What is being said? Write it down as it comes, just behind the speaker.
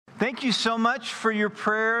Thank you so much for your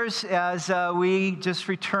prayers as we just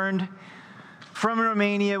returned from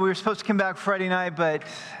Romania. We were supposed to come back Friday night, but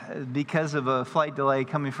because of a flight delay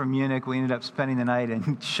coming from Munich, we ended up spending the night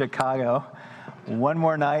in Chicago. One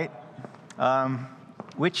more night,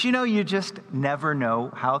 which, you just never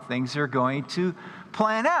know how things are going to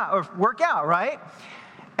plan out or work out, right?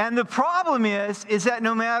 And the problem is that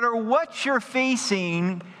no matter what you're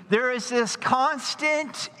facing, there is this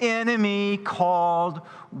constant enemy called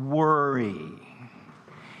worry.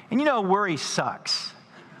 And worry sucks.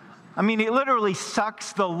 I mean, it literally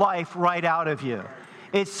sucks the life right out of you.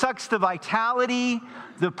 It sucks the vitality,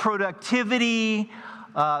 the productivity,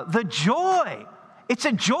 the joy. It's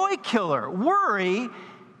a joy killer. Worry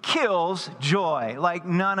kills joy like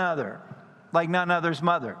none other's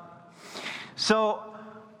mother. So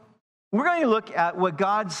we're going to look at what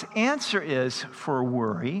God's answer is for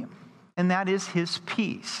worry, and that is his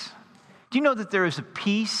peace. Do you know that there is a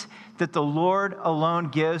peace that the Lord alone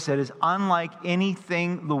gives that is unlike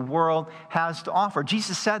anything the world has to offer?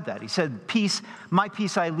 Jesus said that. He said, "Peace, my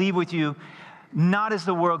peace I leave with you, not as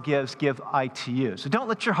the world gives, give I to you." So don't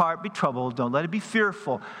let your heart be troubled. Don't let it be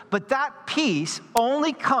fearful. But that peace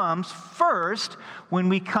only comes first when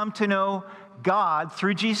we come to know God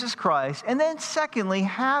through Jesus Christ. And then secondly,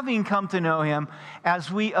 having come to know him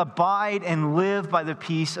as we abide and live by the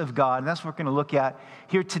peace of God. And that's what we're going to look at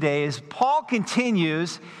here today as Paul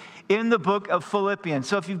continues in the book of Philippians.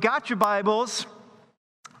 So if you've got your Bibles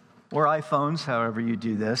or iPhones, however you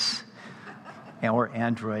do this, or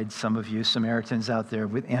Android, some of you Samaritans out there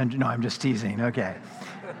with Android. No, I'm just teasing. Okay.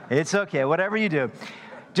 It's okay. Whatever you do.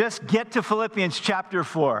 Just get to Philippians chapter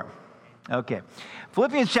 4. Okay.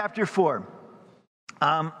 Philippians chapter 4.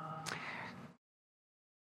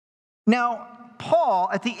 Now, Paul,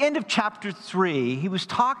 at the end of chapter 3, he was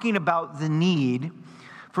talking about the need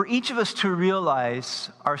for each of us to realize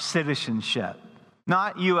our citizenship.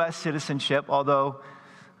 Not U.S. citizenship, although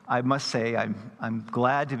I must say I'm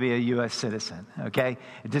glad to be a U.S. citizen, okay?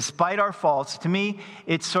 Despite our faults, to me,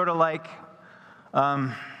 it's sort of like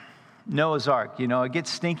Noah's Ark. It gets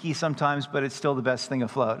stinky sometimes, but it's still the best thing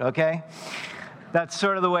afloat, okay? That's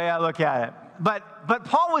sort of the way I look at it. But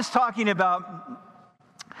Paul was talking about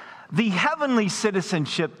the heavenly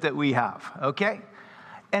citizenship that we have, okay?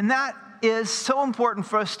 And that is so important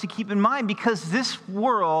for us to keep in mind because this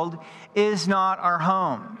world is not our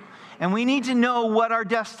home. And we need to know what our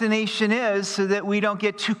destination is so that we don't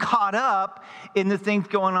get too caught up in the things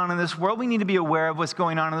going on in this world. We need to be aware of what's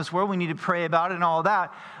going on in this world. We need to pray about it and all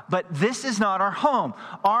that. But this is not our home.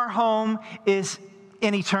 Our home is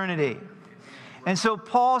in eternity. And so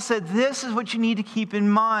Paul said, this is what you need to keep in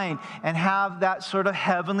mind and have that sort of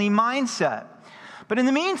heavenly mindset. But in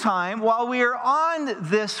the meantime, while we are on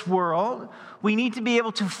this world, we need to be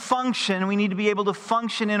able to function. We need to be able to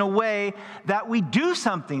function in a way that we do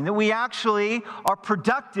something, that we actually are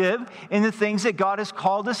productive in the things that God has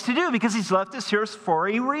called us to do, because he's left us here for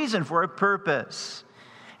a reason, for a purpose.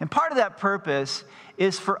 And part of that purpose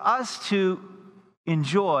is for us to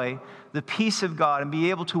enjoy the peace of God and be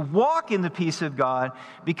able to walk in the peace of God,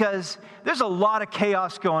 because there's a lot of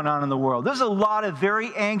chaos going on in the world. There's a lot of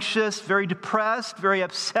very anxious, very depressed, very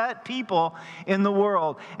upset people in the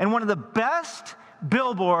world. And one of the best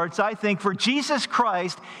billboards, I think, for Jesus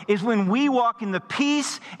Christ is when we walk in the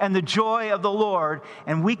peace and the joy of the Lord,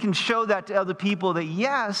 and we can show that to other people that,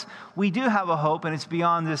 yes, we do have a hope and it's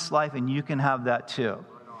beyond this life, and you can have that too.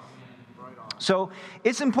 So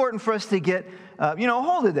it's important for us to get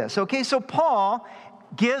hold of this. Okay, so Paul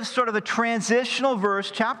gives sort of a transitional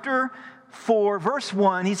verse, chapter 4, verse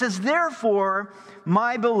 1. He says, "Therefore,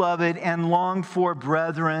 my beloved and longed for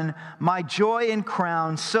brethren, my joy and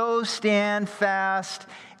crown, so stand fast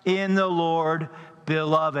in the Lord,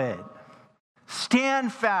 beloved."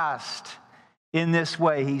 Stand fast in this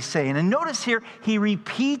way, he's saying. And notice here, he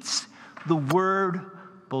repeats the word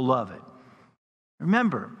beloved.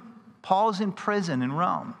 Remember, Paul's in prison in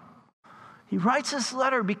Rome. He writes this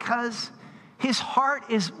letter because his heart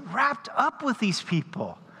is wrapped up with these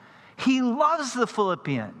people. He loves the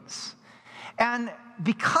Philippians. And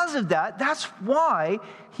because of that, that's why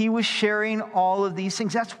he was sharing all of these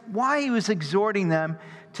things. That's why he was exhorting them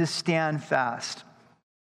to stand fast.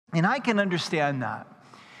 And I can understand that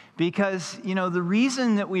because, the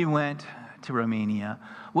reason that we went to Romania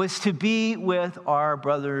was to be with our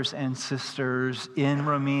brothers and sisters in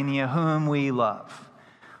Romania whom we love.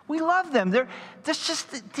 We love them. That's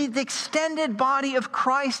just the extended body of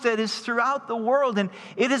Christ that is throughout the world. And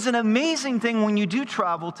it is an amazing thing when you do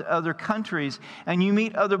travel to other countries and you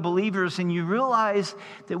meet other believers and you realize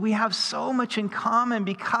that we have so much in common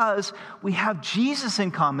because we have Jesus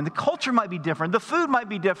in common. The culture might be different. The food might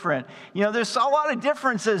be different. There's a lot of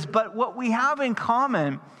differences, but what we have in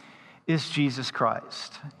common is Jesus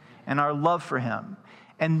Christ and our love for him.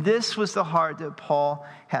 And this was the heart that Paul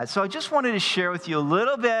had. So I just wanted to share with you a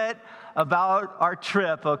little bit about our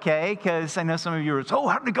trip, okay? Because I know some of you are,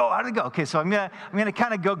 how did it go? Okay, so I'm gonna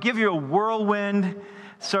kind of give you a whirlwind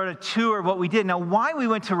sort of tour of what we did. Now, why we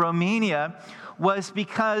went to Romania was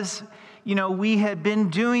because, we had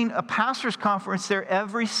been doing a pastor's conference there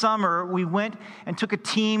every summer. We went and took a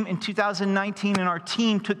team in 2019, and our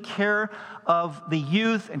team took care of the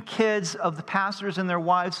youth and kids of the pastors and their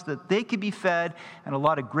wives so that they could be fed, and a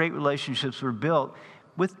lot of great relationships were built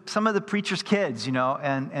with some of the preachers' kids,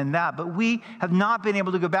 and that. But we have not been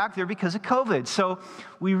able to go back there because of COVID. So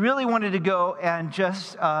we really wanted to go and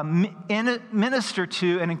just minister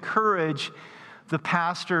to and encourage the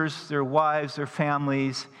pastors, their wives, their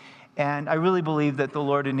families. And I really believe that the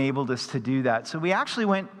Lord enabled us to do that. So we actually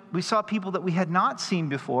we saw people that we had not seen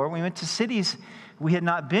before. We went to cities we had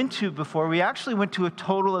not been to before. We actually went to a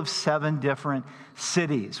total of 7 different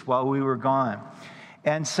cities while we were gone.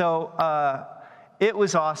 And so it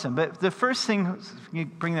was awesome. But the first thing, you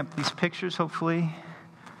bring up these pictures, hopefully.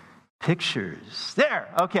 Pictures. There,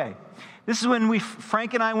 okay. This is when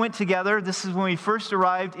Frank and I went together. This is when we first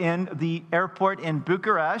arrived in the airport in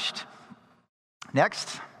Bucharest.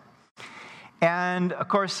 Next. And, of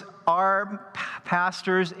course, our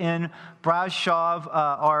pastors in Brașov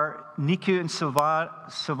are Nicu and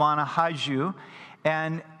Silvana Haju.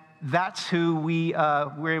 And that's who we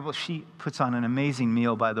were able, she puts on an amazing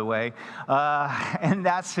meal, by the way. And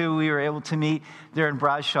that's who we were able to meet there in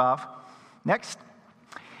Brașov. Next.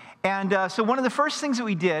 And so one of the first things that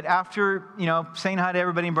we did after, saying hi to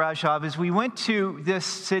everybody in Brașov is we went to this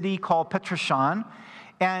city called Petroșani.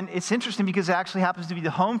 And it's interesting because it actually happens to be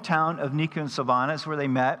the hometown of Nicu and Silvana. It's where they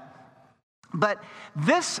met. But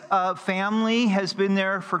this family has been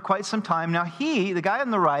there for quite some time. Now the guy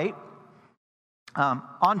on the right,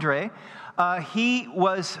 Andre, he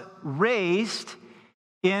was raised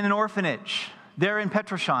in an orphanage there in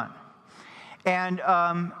Petroșani. And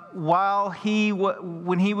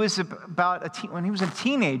when he was a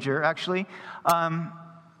teenager, actually,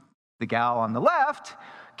 the gal on the left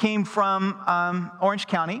came from Orange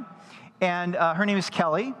County, and her name is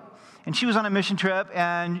Kelly, and she was on a mission trip,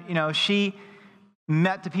 and she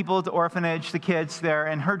met the people at the orphanage, the kids there,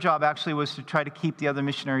 and her job actually was to try to keep the other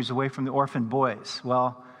missionaries away from the orphan boys.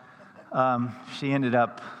 Well, she ended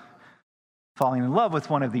up falling in love with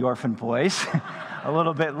one of the orphan boys a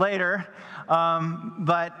little bit later,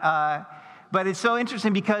 but it's so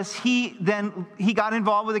interesting because he got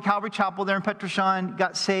involved with the Calvary Chapel there in Petroșani,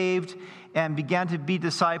 got saved, and began to be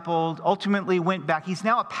discipled, ultimately went back. He's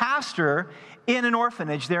now a pastor in an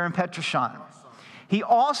orphanage there in Petroșani. He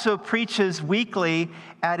also preaches weekly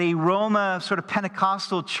at a Roma sort of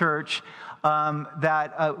Pentecostal church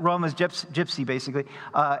that Roma's gypsy, basically.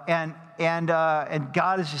 And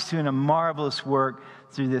God is just doing a marvelous work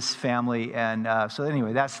through this family. And so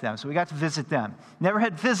anyway, that's them. So we got to visit them. Never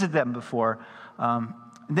had visited them before.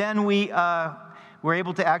 Then we were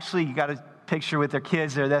able to actually, you got a picture with their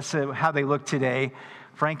kids there. That's how they look today.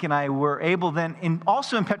 Frank and I were able then,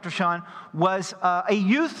 also in Petroșani, was a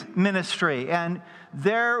youth ministry. And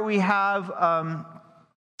there we have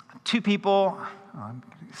 2 people.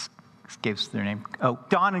 Gives their name. Oh,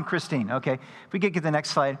 Don and Christine. Okay, if we could get the next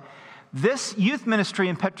slide. This youth ministry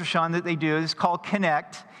in Petroșani that they do is called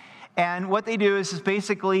Connect. And what they do is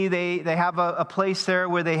basically they have a place there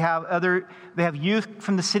where they have youth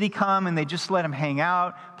from the city come and they just let them hang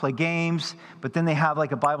out, play games, but then they have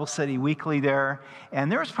like a Bible study weekly there. And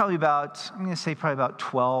there was probably about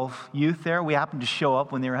 12 youth there. We happened to show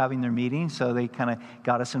up when they were having their meeting, so they kind of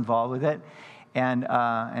got us involved with it.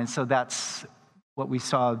 And so that's what we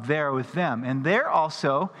saw there with them. And they're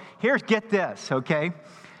also, get this, okay?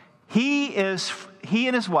 He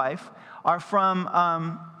and his wife are from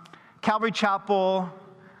Calvary Chapel,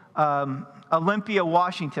 Olympia,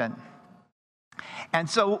 Washington. And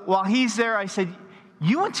so while he's there, I said,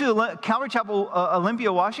 "You went to Calvary Chapel,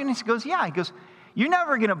 Olympia, Washington?" He goes, "Yeah." He goes, "You're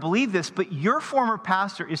never going to believe this, but your former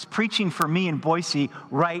pastor is preaching for me in Boise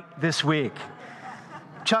right this week."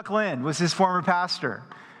 Chuck Lynn was his former pastor.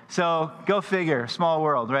 So go figure, small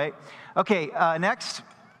world, right? Okay, next.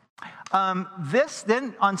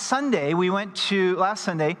 Then on Sunday, last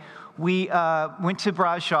Sunday, we went to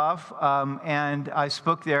Brașov, and I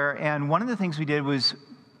spoke there. And one of the things we did was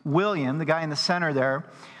William, the guy in the center there,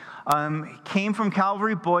 came from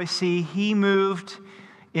Calvary, Boise. He moved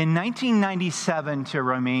in 1997 to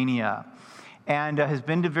Romania and has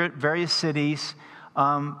been to various cities.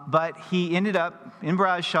 But he ended up in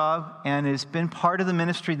Brasov and has been part of the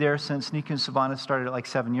ministry there since Nico and Savannah started like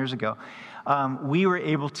 7 years ago. We were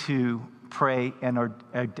able to pray and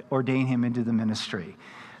ordain him into the ministry.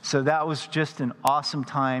 So that was just an awesome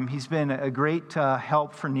time. He's been a great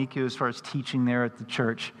help for Nico as far as teaching there at the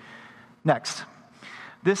church. Next.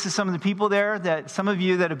 This is some of the people there that some of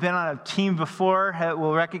you that have been on a team before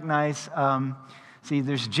will recognize. See,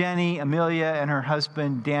 there's Jenny, Amelia, and her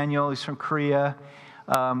husband, Daniel. He's from Korea.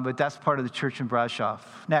 But that's part of the church in Brasov.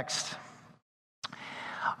 Next.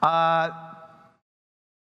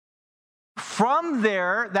 From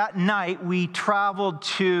there, that night, we traveled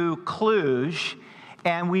to Cluj,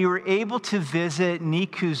 and we were able to visit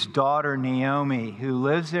Niku's daughter, Naomi, who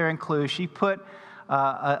lives there in Cluj. She put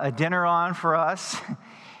a dinner on for us,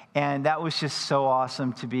 and that was just so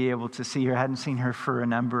awesome to be able to see her. I hadn't seen her for a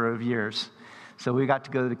number of years. So we got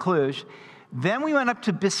to go to Cluj. Then we went up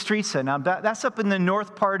to Bistrica. Now, that's up in the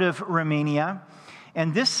north part of Romania.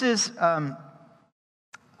 And this is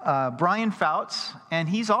Brian Fouts, and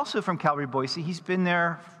he's also from Calvary, Boise. He's been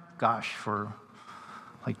there, for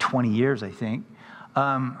like 20 years, I think.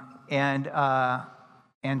 And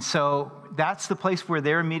so that's the place where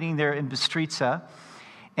they're meeting there in Bistrica.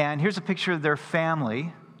 And here's a picture of their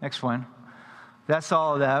family. Next one. That's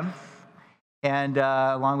all of them, and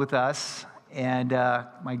along with us. And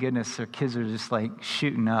my goodness, their kids are just like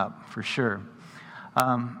shooting up for sure.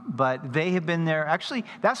 But they have been there. Actually,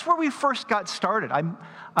 that's where we first got started.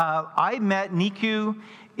 I met Niku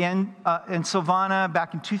and Silvana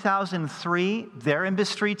back in 2003. They're in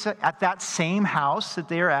Bistrica at that same house that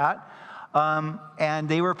they're at. And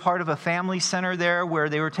they were part of a family center there where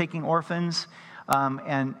they were taking orphans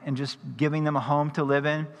and just giving them a home to live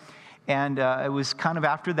in. And it was kind of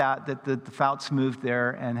after that the Fouts moved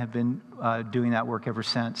there and have been doing that work ever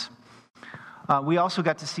since. We also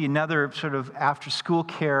got to see another sort of after-school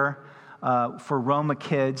care for Roma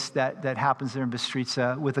kids that happens there in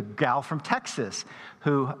Bistrica with a gal from Texas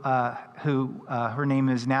who her name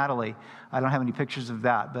is Natalie. I don't have any pictures of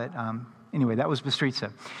that, but anyway, that was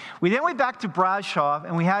Bistrica. We then went back to Brasov,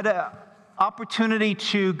 and we had an opportunity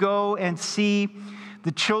to go and see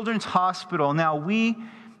the Children's Hospital. Now,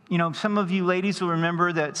 some of you ladies will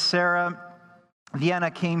remember that Sarah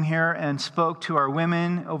Vienna came here and spoke to our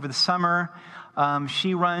women over the summer.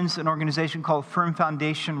 She runs an organization called Firm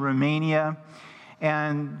Foundation Romania.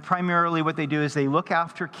 And primarily what they do is they look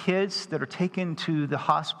after kids that are taken to the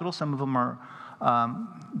hospital. Some of them are,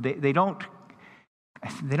 they don't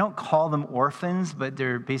call them orphans, but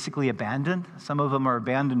they're basically abandoned. Some of them are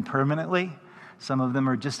abandoned permanently. Some of them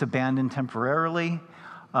are just abandoned temporarily.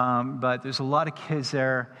 But there's a lot of kids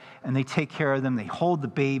there, and they take care of them. They hold the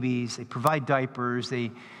babies. They provide diapers.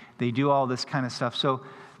 They do all this kind of stuff. So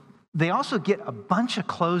they also get a bunch of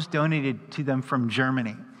clothes donated to them from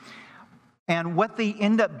Germany. And what they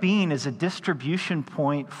end up being is a distribution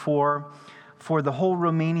point for the whole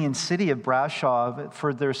Romanian city of Brasov,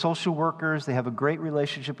 for their social workers. They have a great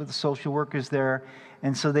relationship with the social workers there.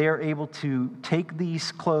 And so they are able to take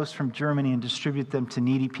these clothes from Germany and distribute them to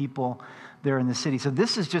needy people there in the city. So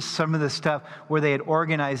this is just some of the stuff where they had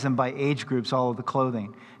organized them by age groups, all of the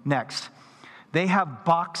clothing. Next, they have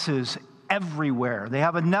boxes everywhere. They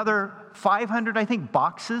have another 500, I think,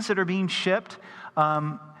 boxes that are being shipped,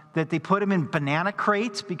 that they put them in banana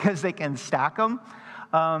crates because they can stack them.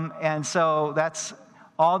 And so that's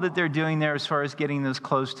all that they're doing there as far as getting those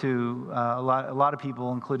clothes to a lot of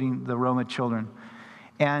people, including the Roma children.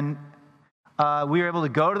 And we were able to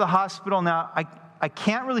go to the hospital. Now, I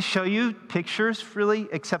can't really show you pictures, really,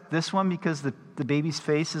 except this one because the baby's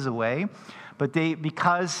face is away. But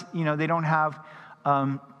because they don't have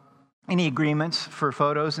any agreements for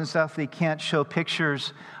photos and stuff, they can't show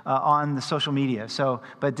pictures on the social media.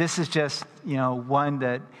 But this is just, one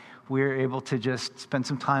that we're able to just spend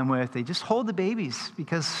some time with. They just hold the babies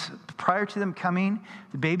because prior to them coming,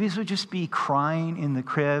 the babies would just be crying in the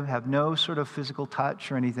crib, have no sort of physical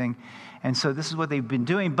touch or anything. And so this is what they've been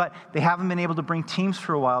doing, but they haven't been able to bring teams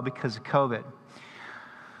for a while because of COVID.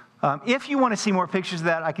 If you want to see more pictures of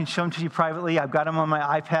that, I can show them to you privately. I've got them on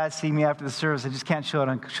my iPad. See me after the service. I just can't show it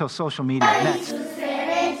on social media. Next.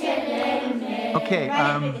 Okay,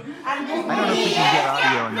 I don't know if we can get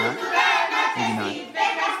audio or not. Maybe not.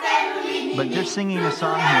 But they're singing a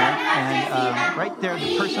song here, and right there,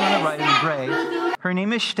 the person on the right in gray, her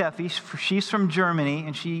name is Steffi. She's from Germany,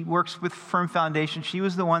 and she works with Firm Foundation. She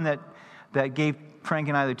was the one that gave Frank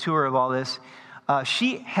and I the tour of all this.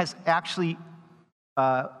 She has actually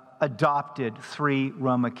adopted 3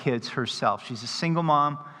 Roma kids herself. She's a single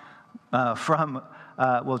mom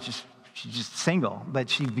she's just single, but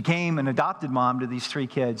she became an adopted mom to these 3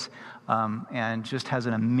 kids and just has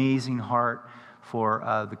an amazing heart for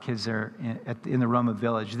the kids there in the Roma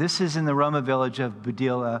village. This is in the Roma village of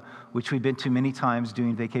Budila, which we've been to many times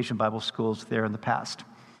doing vacation Bible schools there in the past.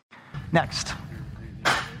 Next.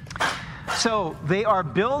 So they are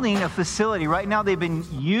building a facility. Right now they've been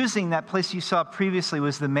using that place you saw previously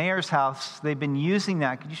was the mayor's house. They've been using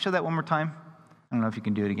that. Could you show that one more time? I don't know if you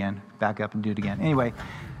can do it again. Back up and do it again. Anyway,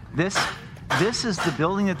 this is the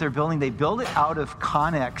building that they're building. They build it out of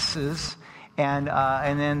connexes, and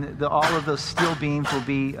then all of those steel beams will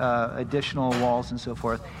be additional walls and so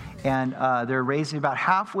forth. And they're raising about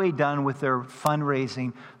halfway done with their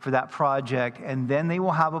fundraising for that project, and then they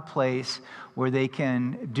will have a place where they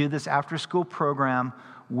can do this after-school program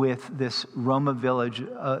with this Roma village.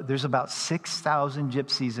 There's about 6,000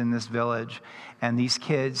 gypsies in this village, and these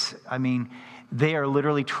kids, I mean, they are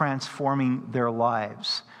literally transforming their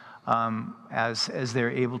lives as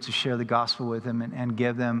they're able to share the gospel with them and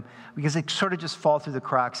give them, because they sort of just fall through the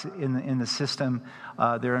cracks in the system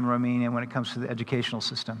there in Romania when it comes to the educational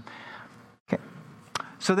system. Okay,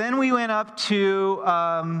 so then we went up to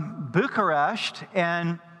Bucharest,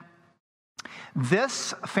 and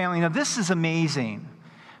this family, now this is amazing,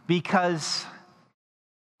 because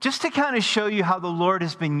just to kind of show you how the Lord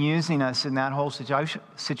has been using us in that whole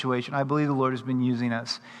situation, I believe the Lord has been using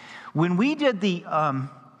us. When we did the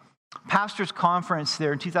pastors' conference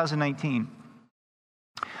there in 2019,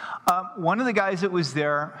 one of the guys that was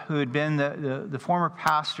there, who had been the former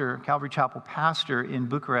pastor, Calvary Chapel pastor in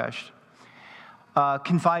Bucharest,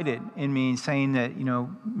 confided in me, saying that,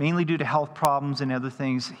 mainly due to health problems and other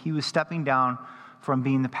things, he was stepping down from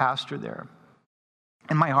being the pastor there.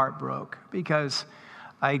 And my heart broke, because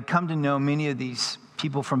I'd come to know many of these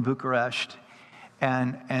people from Bucharest,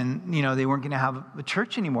 and they weren't going to have a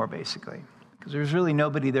church anymore, basically, because there was really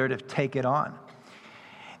nobody there to take it on.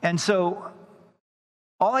 And so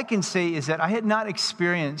all I can say is that I had not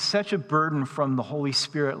experienced such a burden from the Holy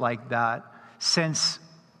Spirit like that since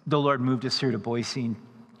the Lord moved us here to Boise in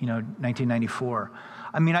 1994.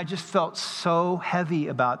 I mean, I just felt so heavy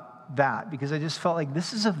about that, because I just felt like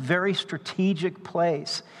this is a very strategic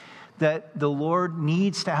place that the Lord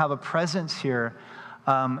needs to have a presence here.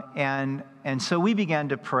 And so we began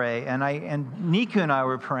to pray, and Niku and I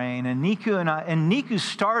were praying, and Niku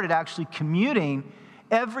started actually commuting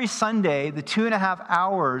every Sunday, the 2.5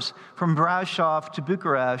 hours from Brasov to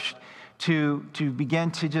Bucharest, to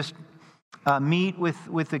begin to just meet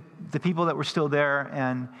with the people that were still there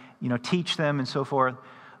and teach them and so forth.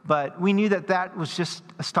 But we knew that was just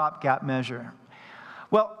a stopgap measure.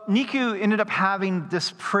 Well, Niku ended up having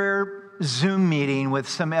this prayer Zoom meeting with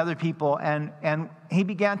some other people, and he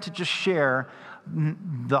began to just share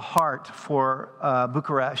the heart for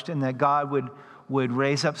Bucharest, and that God would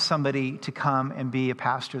raise up somebody to come and be a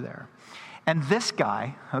pastor there. And this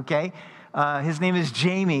guy, okay, his name is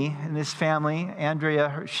Jamie, and his family,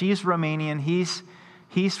 Andrea, she's Romanian,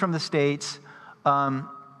 he's from the States.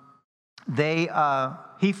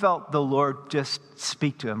 He felt the Lord just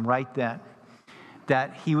speak to him right then,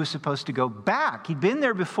 that he was supposed to go back. He'd been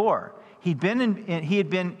there before. He'd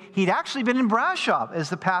actually been in Brasov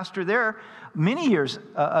as the pastor there many years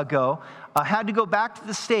ago. Had to go back to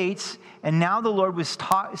the States, and now the Lord was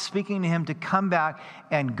speaking to him to come back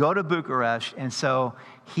and go to Bucharest. And so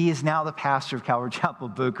he is now the pastor of Calvary Chapel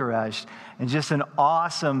Bucharest, and just an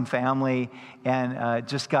awesome family, and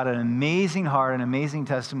just got an amazing heart, an amazing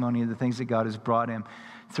testimony of the things that God has brought him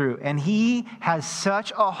through. And he has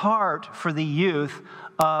such a heart for the youth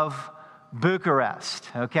of Bucharest,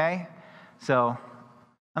 okay? So,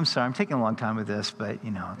 I'm sorry, I'm taking a long time with this, but,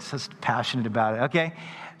 it's just passionate about it, okay?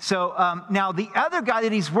 So, now the other guy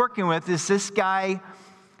that he's working with is this guy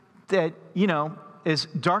that, is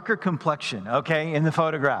darker complexion, okay, in the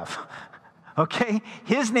photograph, okay?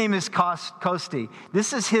 His name is Kosti.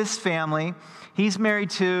 This is his family. He's married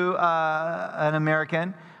to an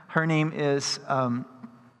American. Her name is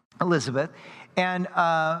Elizabeth. And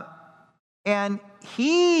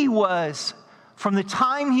he was, from the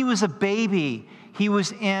time he was a baby, he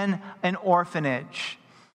was in an orphanage,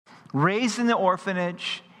 raised in the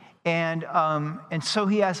orphanage, and so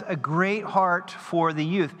he has a great heart for the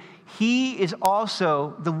youth. He is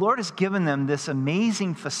also, the Lord has given them this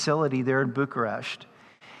amazing facility there in Bucharest,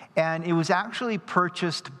 and it was actually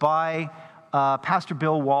purchased by Pastor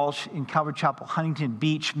Bill Walsh in Calvary Chapel, Huntington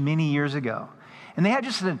Beach, many years ago. And they had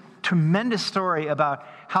just an tremendous story about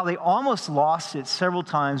how they almost lost it several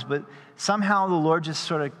times, but somehow the Lord just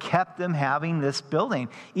sort of kept them having this building,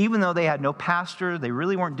 even though they had no pastor. They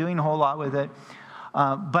really weren't doing a whole lot with it.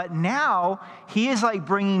 But now he is like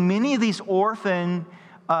bringing many of these orphan,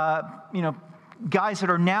 guys that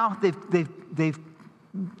are now they've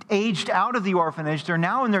aged out of the orphanage. They're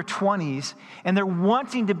now in their 20s, and they're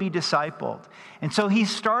wanting to be discipled. And so he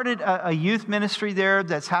started a youth ministry there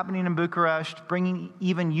that's happening in Bucharest, bringing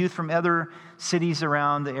even youth from other cities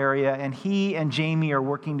around the area. And he and Jamie are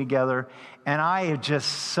working together. And I am just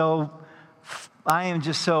so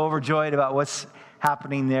overjoyed about what's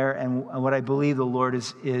happening there and what I believe the Lord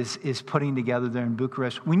is putting together there in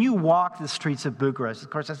Bucharest. When you walk the streets of Bucharest, of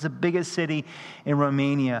course, that's the biggest city in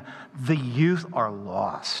Romania, the youth are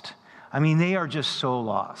lost. I mean, they are just so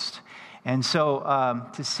lost. And so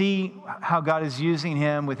to see how God is using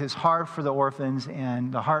him with his heart for the orphans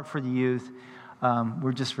and the heart for the youth,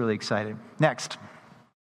 we're just really excited. Next.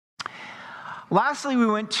 Lastly, we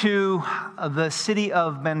went to the city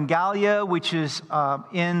of Mangalia, which is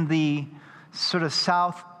in the sort of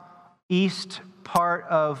southeast part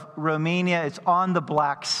of Romania. It's on the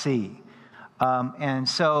Black Sea. And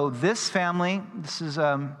so this family, this is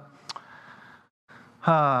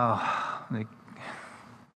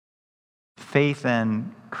Faith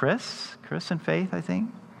and Chris and Faith, I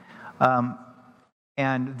think.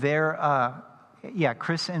 And they're,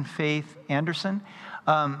 Chris and Faith Anderson.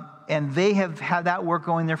 And they have had that work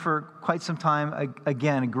going there for quite some time.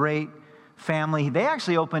 Again, a great family. They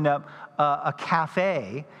actually opened up a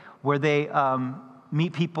cafe where they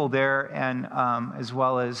meet people there and as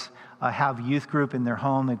well as have youth group in their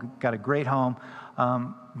home. They've got a great home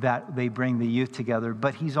that they bring the youth together.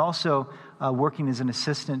 But he's also working as an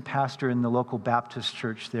assistant pastor in the local Baptist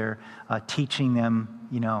church there, teaching them,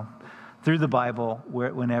 through the Bible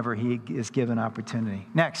whenever he is given opportunity.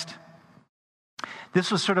 Next. This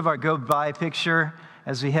was sort of our goodbye picture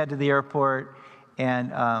as we head to the airport.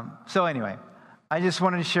 And so anyway, I just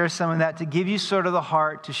wanted to share some of that to give you sort of the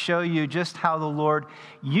heart, to show you just how the Lord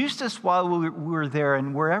used us while we were there.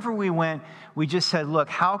 And wherever we went, we just said, look,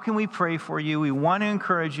 how can we pray for you? We want to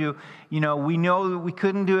encourage you. We know that we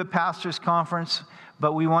couldn't do a pastor's conference,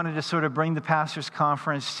 but we wanted to sort of bring the pastor's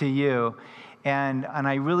conference to you. And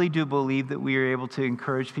I really do believe that we are able to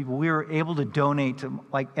encourage people. We were able to donate to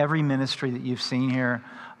like every ministry that you've seen here.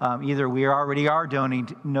 Either we already are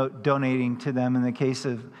donating to them in the case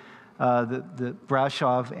of the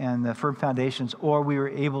Brashov and the Firm Foundations, or we were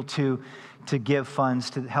able to give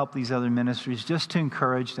funds to help these other ministries just to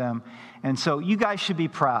encourage them. And so you guys should be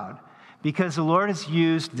proud because the Lord has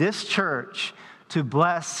used this church to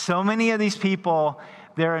bless so many of these people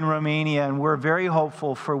there in Romania, and we're very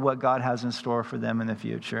hopeful for what God has in store for them in the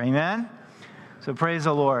future. Amen? So praise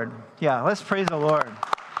the Lord. Yeah, let's praise the Lord.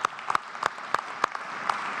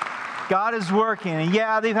 God is working. And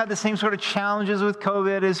yeah, they've had the same sort of challenges with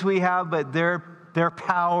COVID as we have, but they're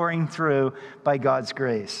powering through by God's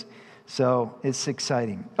grace. So it's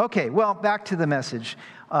exciting. Okay, well, back to the message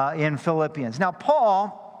in Philippians. Now,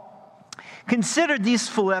 Paul considered these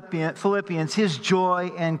Philippians his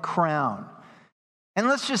joy and crown. And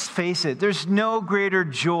let's just face it, there's no greater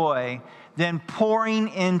joy than pouring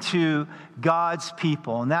into God's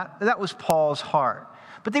people. And that was Paul's heart.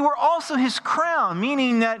 But they were also his crown,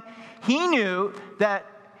 meaning that he knew that,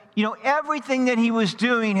 everything that he was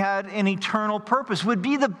doing had an eternal purpose, would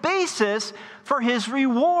be the basis for his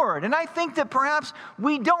reward. And I think that perhaps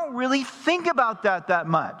we don't really think about that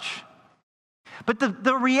much. But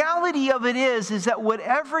the reality of it is that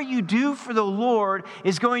whatever you do for the Lord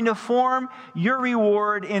is going to form your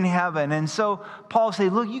reward in heaven. And so Paul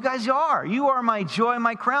said, look, you guys you are my joy,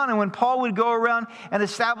 my crown. And when Paul would go around and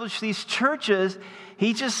establish these churches,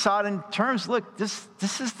 he just saw it in terms, look, this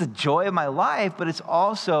is the joy of my life, but it's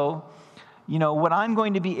also, what I'm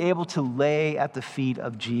going to be able to lay at the feet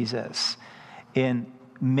of Jesus in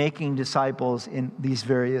making disciples in these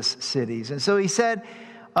various cities. And so he said,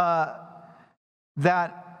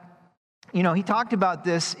 that, he talked about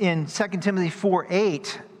this in 2 Timothy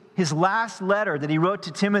 4:8, his last letter that he wrote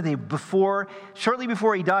to Timothy shortly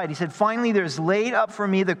before he died. He said, finally, there's laid up for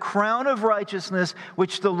me the crown of righteousness,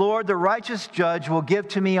 which the Lord, the righteous judge, will give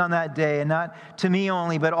to me on that day, and not to me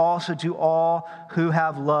only, but also to all who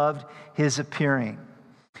have loved his appearing.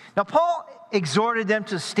 Now, Paul exhorted them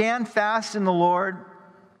to stand fast in the Lord.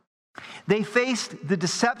 They faced the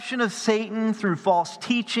deception of Satan through false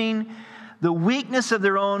teaching, the weakness of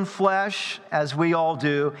their own flesh, as we all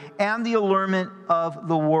do, and the allurement of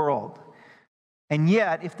the world. And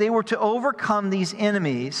yet, if they were to overcome these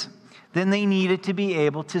enemies, then they needed to be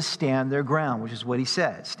able to stand their ground, which is what he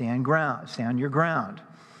said, stand your ground.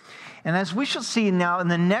 And as we shall see now in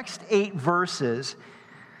the next 8 verses,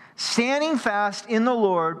 standing fast in the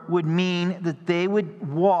Lord would mean that they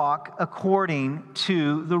would walk according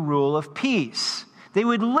to the rule of peace. They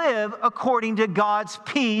would live according to God's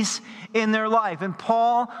peace in their life. And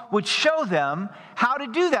Paul would show them how to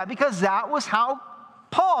do that, because that was how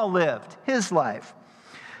Paul lived his life.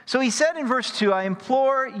 So he said in verse 2, I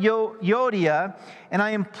implore Euodia and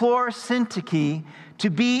I implore Syntyche to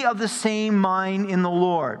be of the same mind in the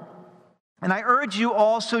Lord. And I urge you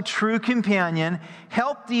also, true companion,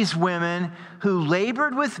 help these women who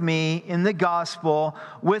labored with me in the gospel,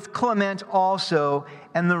 with Clement also,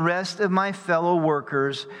 and the rest of my fellow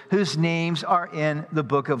workers whose names are in the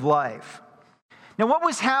book of life. Now, what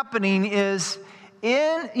was happening is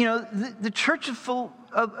the church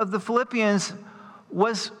of the Philippians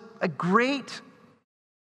was a great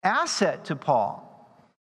asset to Paul.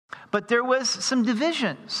 But there was some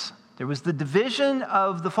divisions. There was the division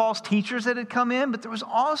of the false teachers that had come in, but there was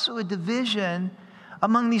also a division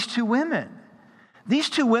among these 2 women. These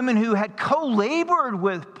 2 women who had co-labored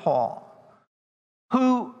with Paul,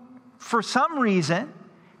 who for some reason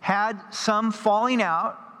had some falling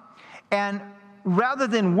out, and rather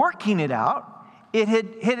than working it out, it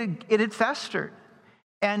had festered.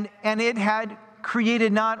 And it had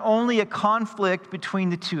created not only a conflict between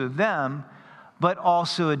the 2 of them, but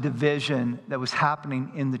also a division that was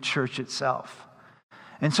happening in the church itself.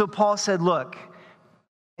 And so Paul said, look,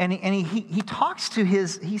 and he talks to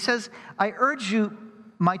he says, I urge you,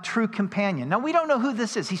 my true companion. Now, we don't know who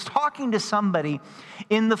this is. He's talking to somebody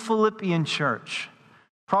in the Philippian church,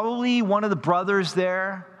 probably one of the brothers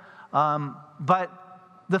there, but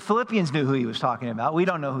the Philippians knew who he was talking about. We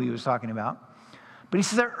don't know who he was talking about. But he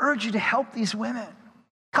says, I urge you to help these women.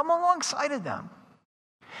 Come alongside of them.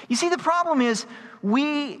 You see, the problem is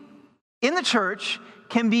we, in the church,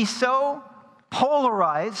 can be so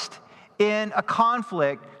polarized in a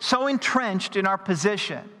conflict, so entrenched in our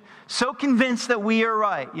position, so convinced that we are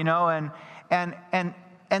right,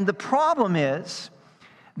 and the problem is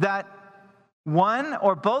that one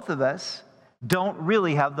or both of us don't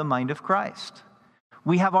really have the mind of Christ.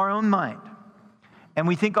 We have our own mind, and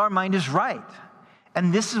we think our mind is right.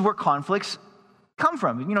 And this is where conflicts come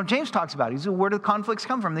from. James talks about it. He says, where do the conflicts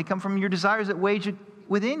come from? They come from your desires that wage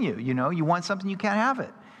within you. You want something, you can't have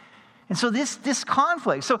it. And so this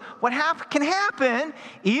conflict. So what can happen,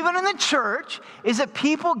 even in the church, is that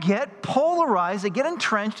people get polarized, they get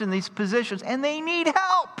entrenched in these positions, and they need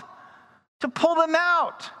help to pull them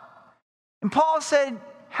out. And Paul said,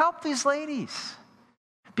 help these ladies,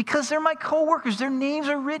 because they're my co-workers. Their names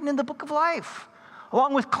are written in the book of life.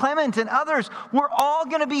 Along with Clement and others, we're all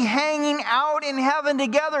going to be hanging out in heaven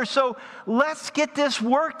together. So let's get this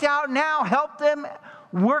worked out now. Help them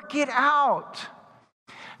work it out.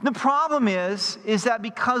 The problem is that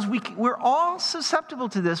because we're all susceptible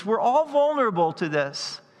to this, we're all vulnerable to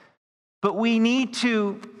this, but we need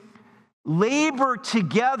to labor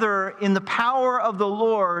together in the power of the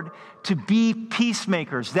Lord to be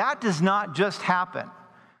peacemakers. That does not just happen.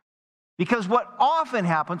 Because what often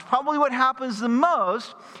happens, probably what happens the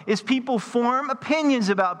most, is people form opinions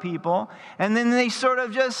about people, and then they sort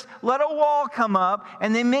of just let a wall come up,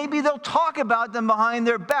 and then maybe they'll talk about them behind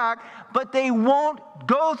their back, but they won't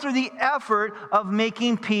go through the effort of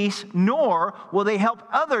making peace, nor will they help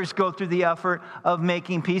others go through the effort of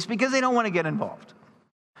making peace, because they don't want to get involved.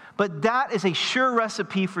 But that is a sure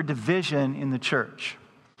recipe for division in the church.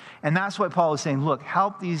 And that's why Paul is saying, look,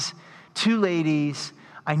 help these 2 ladies.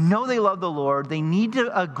 I know they love the Lord. They need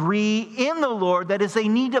to agree in the Lord. That is, they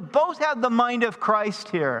need to both have the mind of Christ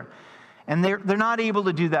here. And they're not able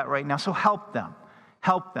to do that right now. So help them.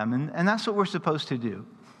 Help them. And that's what we're supposed to do.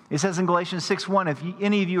 It says in Galatians 6:1, if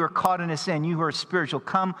any of you are caught in a sin, you who are spiritual,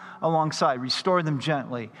 come alongside. Restore them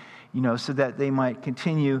gently, so that they might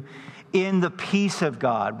continue in the peace of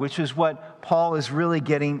God, which is what Paul is really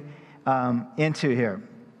getting into here.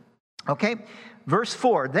 Okay? Verse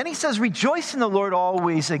 4, then he says, rejoice in the Lord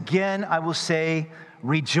always. Again, I will say,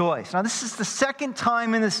 rejoice. Now, this is the second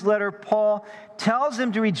time in this letter Paul tells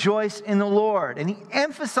them to rejoice in the Lord. And he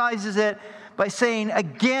emphasizes it by saying,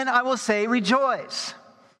 again, I will say, rejoice.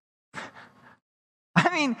 I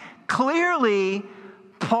mean, clearly,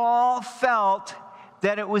 Paul felt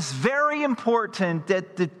that it was very important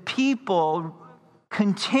that the people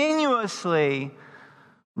continuously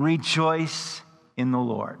rejoice in the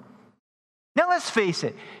Lord. Now, let's face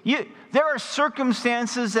it. There are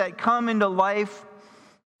circumstances that come into life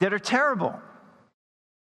that are terrible.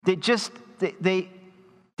 They just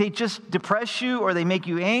depress you, or they make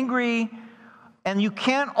you angry, and you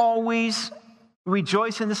can't always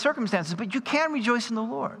rejoice in the circumstances, but you can rejoice in the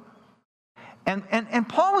Lord. And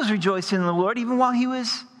Paul was rejoicing in the Lord even while he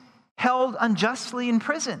was held unjustly in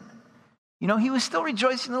prison. He was still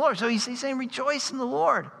rejoicing in the Lord. So he's saying, rejoice in the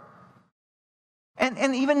Lord.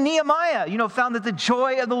 And even Nehemiah, found that the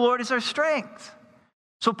joy of the Lord is our strength.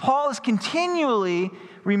 So Paul is continually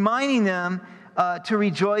reminding them to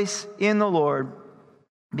rejoice in the Lord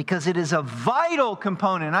because it is a vital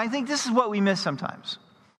component. And I think this is what we miss sometimes.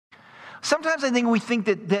 Sometimes I think we think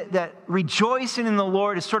that rejoicing in the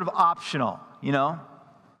Lord is sort of optional, well,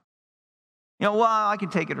 I can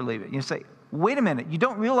take it or leave it. You say, wait a minute, you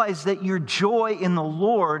don't realize that your joy in the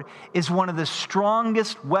Lord is one of the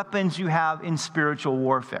strongest weapons you have in spiritual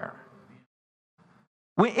warfare.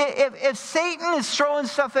 If Satan is throwing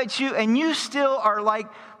stuff at you and you still are like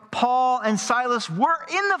Paul and Silas were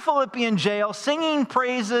in the Philippian jail singing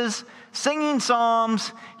praises, singing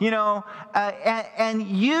psalms, and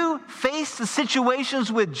you face the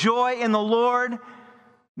situations with joy in the Lord,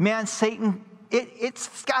 man, Satan,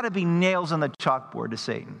 it's got to be nails on the chalkboard to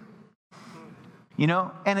Satan.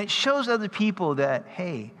 And it shows other people that,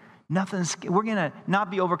 hey, we're going to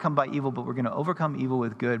not be overcome by evil, but we're going to overcome evil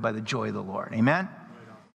with good by the joy of the Lord. Amen?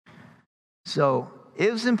 So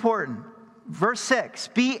it was important. Verse 6,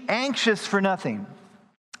 be anxious for nothing,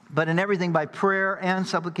 but in everything by prayer and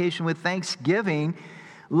supplication with thanksgiving,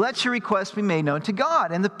 let your requests be made known to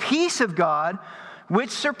God. And the peace of God, which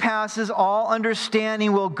surpasses all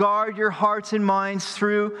understanding, will guard your hearts and minds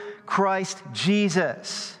through Christ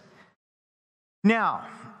Jesus. Now,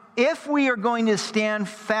 if we are going to stand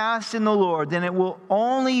fast in the Lord, then it will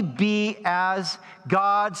only be as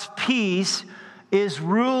God's peace is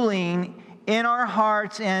ruling in our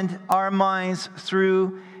hearts and our minds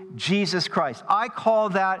through Jesus Christ. I call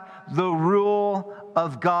that the rule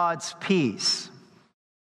of God's peace.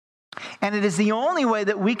 And it is the only way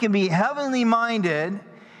that we can be heavenly minded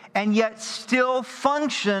and yet still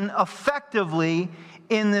function effectively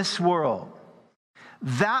in this world.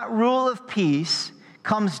 That rule of peace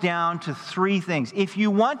comes down to three things. If you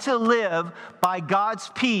want to live by God's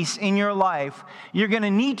peace in your life, you're going to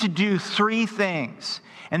need to do three things.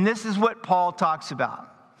 And this is what Paul talks about.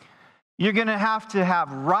 You're going to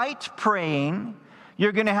have right praying,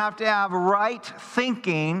 you're going to have right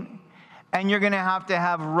thinking, and you're going to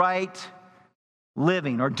have right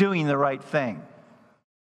living or doing the right thing.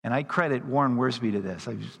 And I credit Warren Wiersbe to this.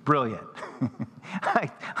 He was brilliant. I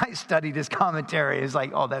studied his commentary. It's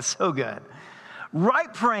like, oh, that's so good.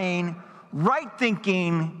 Right praying, right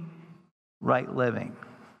thinking, right living.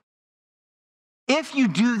 If you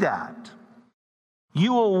do that,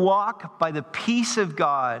 you will walk by the peace of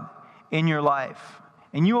God in your life.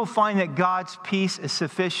 And you will find that God's peace is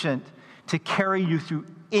sufficient to carry you through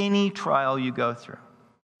any trial you go through.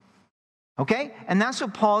 Okay? And that's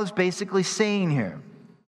what Paul is basically saying here.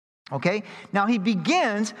 Okay? Now he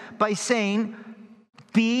begins by saying,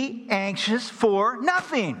 be anxious for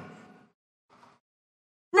nothing.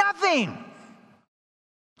 Nothing.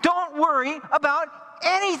 Don't worry about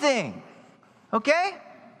anything. Okay?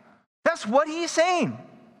 That's what he's saying.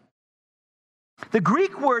 The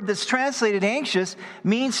Greek word that's translated anxious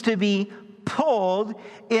means to be pulled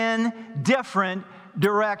in different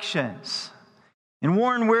directions. And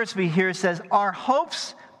Warren Wiersbe here says, our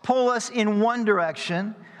hopes pull us in one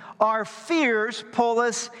direction, our fears pull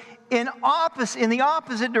us in the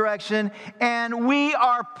opposite direction, and we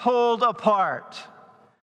are pulled apart.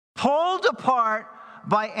 Pulled apart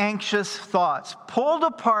by anxious thoughts, pulled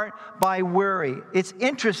apart by worry. It's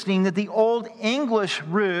interesting that the Old English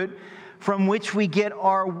root from which we get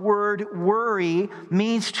our word worry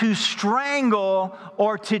means to strangle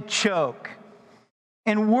or to choke.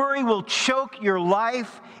 And worry will choke your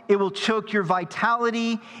life. It will choke your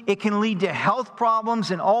vitality. It can lead to health problems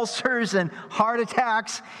and ulcers and heart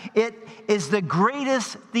attacks. It is the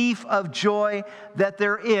greatest thief of joy that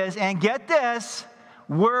there is. And get this,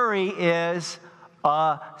 worry is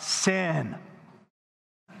a sin.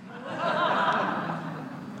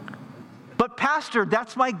 But Pastor,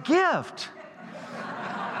 that's my gift.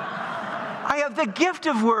 I have the gift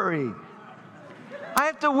of worry. I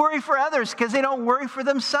have to worry for others because they don't worry for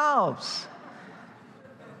themselves.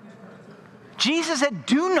 Jesus said,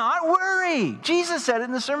 do not worry. Jesus said it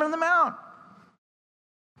in the Sermon on the Mount.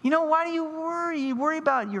 Why do you worry? You worry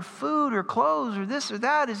about your food or clothes or this or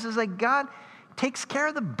that. It's just like God takes care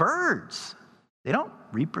of the birds. They don't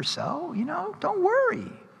reap or sow, Don't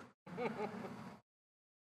worry.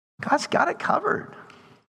 God's got it covered.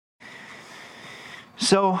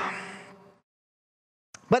 So,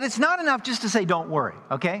 but it's not enough just to say, don't worry,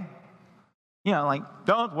 okay?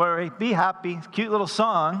 Don't worry, be happy, cute little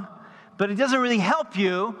song, but it doesn't really help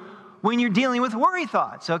you when you're dealing with worry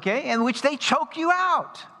thoughts, okay? In which they choke you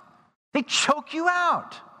out. They choke you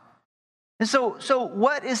out. And so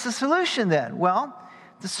what is the solution then? Well,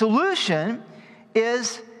 the solution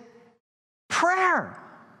is prayer.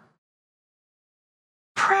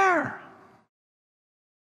 Prayer.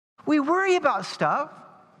 We worry about stuff,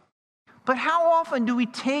 but how often do we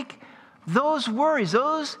take those worries,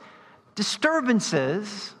 those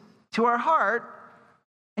disturbances to our heart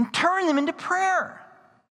and turn them into prayer?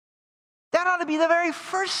 That ought to be the very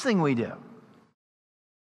first thing we do.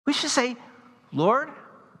 We should say, Lord,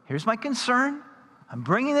 here's my concern. I'm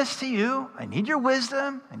bringing this to you. I need your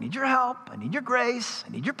wisdom. I need your help. I need your grace.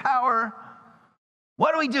 I need your power.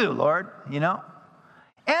 What do we do, Lord?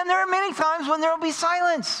 And there are many times when there will be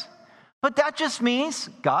silence. But that just means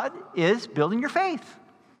God is building your faith.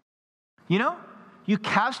 You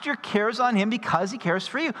cast your cares on him because he cares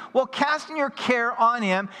for you. Well, casting your care on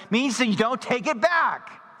him means that you don't take it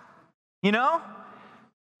back. You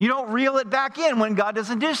don't reel it back in when God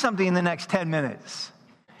doesn't do something in the next 10 minutes.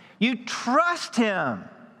 You trust him.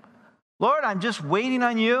 Lord, I'm just waiting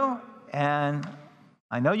on you, and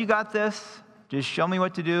I know you got this. Just show me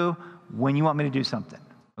what to do when you want me to do something,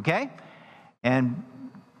 okay? And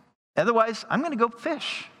otherwise, I'm going to go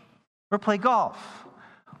fish or play golf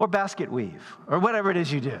or basket weave or whatever it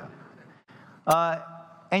is you do.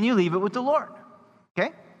 And you leave it with the Lord,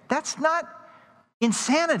 okay? That's not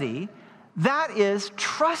insanity. That is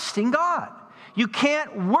trusting God. You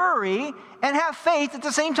can't worry and have faith at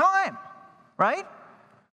the same time, right?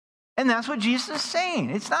 And that's what Jesus is saying.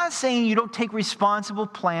 It's not saying you don't take responsible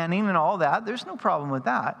planning and all that. There's no problem with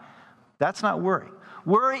that. That's not worry.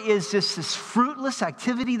 Worry is just this fruitless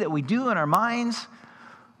activity that we do in our minds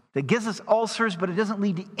that gives us ulcers, but it doesn't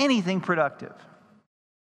lead to anything productive.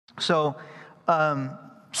 So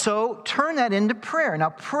turn that into prayer.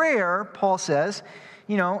 Now, prayer, Paul says,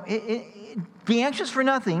 be anxious for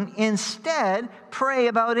nothing. Instead, pray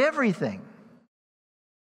about everything.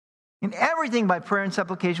 In everything by prayer and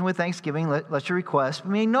supplication with thanksgiving, let your requests be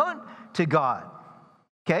made known to God.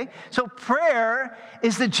 Okay? So prayer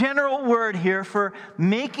is the general word here for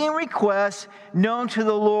making requests known to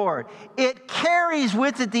the Lord. It carries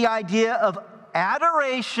with it the idea of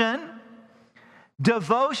adoration,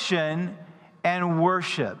 devotion, and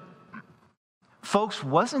worship. Folks,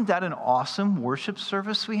 wasn't that an awesome worship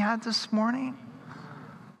service we had this morning?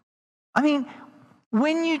 I mean,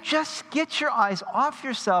 when you just get your eyes off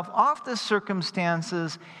yourself, off the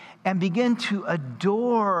circumstances, and begin to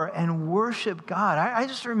adore and worship God. I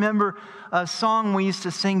just remember a song we used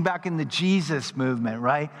to sing back in the Jesus movement,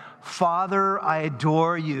 right? Father, I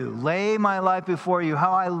adore you. Lay my life before you.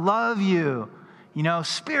 How I love you.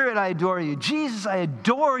 Spirit, I adore you. Jesus, I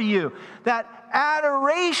adore you. That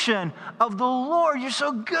adoration of the Lord, you're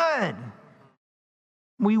so good.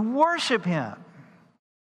 We worship him.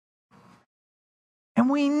 And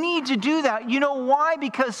we need to do that. You know why?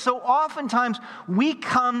 Because so oftentimes we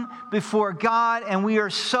come before God and we are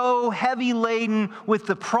so heavy laden with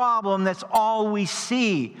the problem that's all we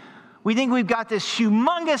see. We think we've got this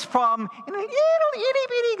humongous problem in a little itty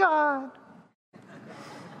bitty God.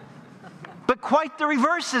 But quite the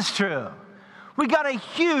reverse is true. We got a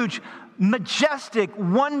huge, majestic,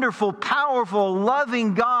 wonderful, powerful,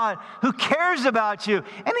 loving God who cares about you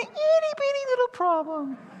and an itty bitty little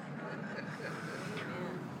problem.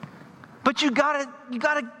 But you gotta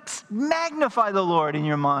magnify the Lord in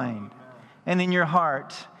your mind and in your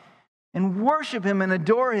heart and worship him and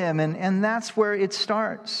adore him, and that's where it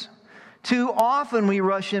starts. Too often we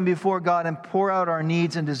rush in before God and pour out our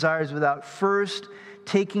needs and desires without first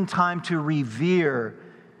taking time to revere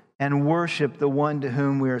and worship the one to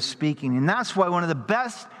whom we are speaking. And that's why one of the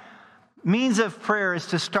best means of prayer is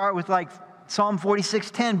to start with like Psalm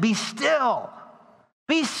 46:10, be still.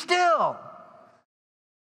 Be still.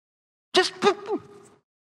 Just zip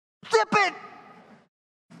it.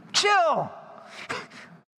 Chill.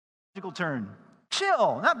 Logical turn.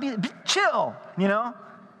 Chill. Not be chill,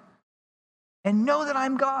 And know that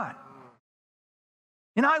I'm God.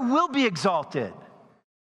 And I will be exalted.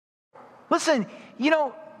 Listen,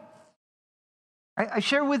 I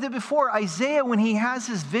shared with it before, Isaiah, when he has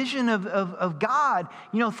his vision of God,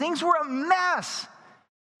 things were a mess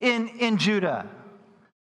in Judah.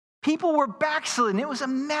 People were backslidden. It was a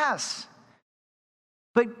mess.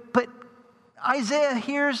 But Isaiah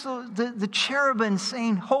hears the cherubim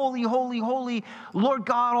saying, holy, holy, holy, Lord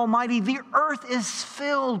God Almighty, the earth is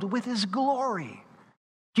filled with his glory.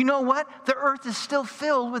 Do you know what? The earth is still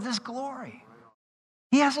filled with his glory.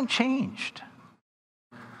 He hasn't changed.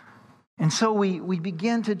 And so we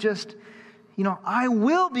begin to just, I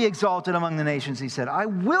will be exalted among the nations, he said. I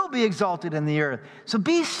will be exalted in the earth. So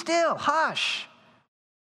be still, hush,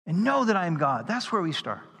 and know that I am God. That's where we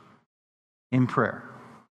start. in prayer.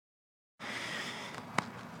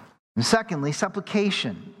 And secondly,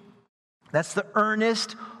 supplication. That's the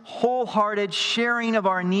earnest, wholehearted sharing of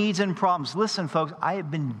our needs and problems. Listen, folks, I have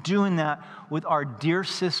been doing that with our dear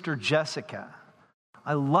sister Jessica.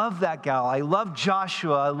 I love that gal. I love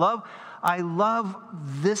Joshua. I love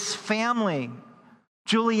this family,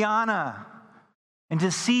 Juliana. And to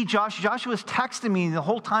see Joshua was texting me the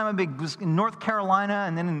whole time I was in North Carolina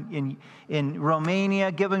and then in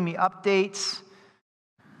Romania, giving me updates.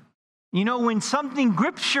 You know, when something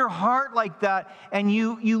grips your heart like that and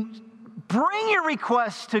you bring your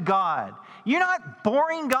requests to God, you're not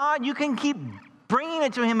boring God. You can keep bringing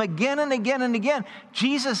it to him again and again and again.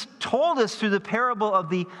 Jesus told us through the parable of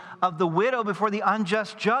the widow before the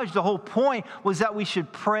unjust judge. The whole point was that we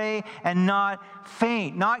should pray and not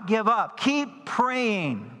faint, not give up. Keep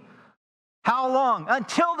praying. How long?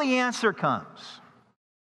 Until the answer comes.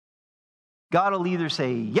 God will either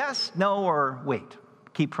say yes, no, or wait.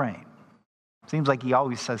 Keep praying. Seems like he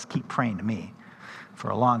always says keep praying to me for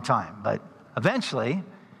a long time, but eventually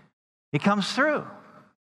it comes through.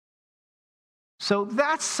 So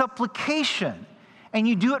that's supplication. And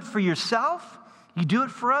you do it for yourself, you do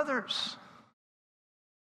it for others.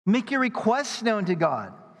 Make your requests known to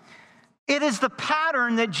God. It is the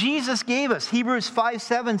pattern that Jesus gave us. Hebrews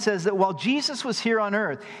 5:7 says that while Jesus was here on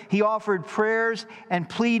earth, he offered prayers and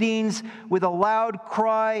pleadings with a loud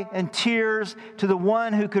cry and tears to the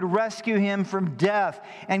one who could rescue him from death.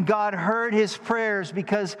 And God heard his prayers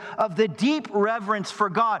because of the deep reverence for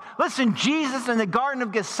God. Listen, Jesus in the Garden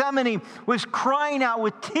of Gethsemane was crying out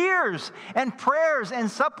with tears and prayers and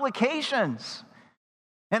supplications.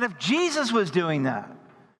 And if Jesus was doing that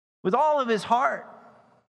with all of his heart,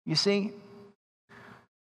 you see,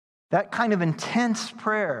 that kind of intense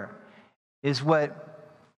prayer is what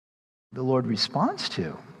the Lord responds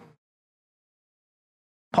to.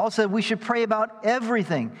 Paul said we should pray about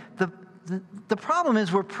everything. The problem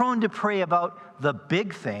is we're prone to pray about the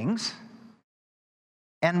big things,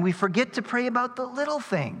 and we forget to pray about the little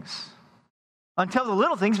things until the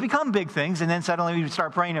little things become big things, and then suddenly we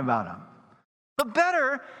start praying about them. But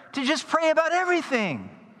better to just pray about everything.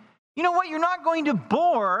 You know what? You're not going to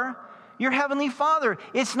bore your Heavenly Father.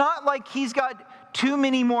 It's not like he's got too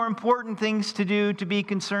many more important things to do to be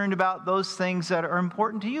concerned about those things that are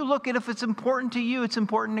important to you. Look at if it's important to you, it's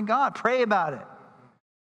important to God. Pray about it.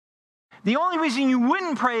 The only reason you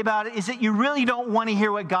wouldn't pray about it is that you really don't want to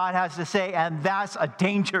hear what God has to say, and that's a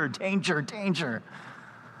danger.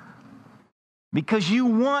 Because you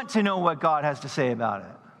want to know what God has to say about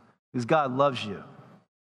it, because God loves you.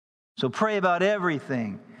 So pray about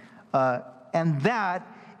everything. And that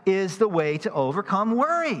is the way to overcome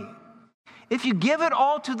worry. If you give it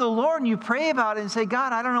all to the Lord and you pray about it and say,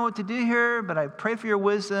 God, I don't know what to do here, but I pray for your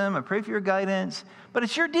wisdom, I pray for your guidance, but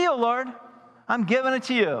it's your deal, Lord. I'm giving it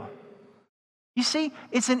to you. You see,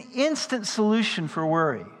 it's an instant solution for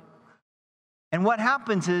worry. And what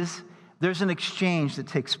happens is there's an exchange that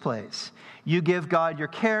takes place. You give God your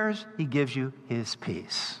cares, he gives you his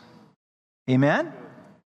peace. Amen?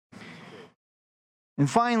 And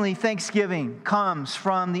finally, thanksgiving comes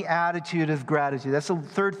from the attitude of gratitude. That's the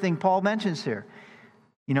third thing Paul mentions here.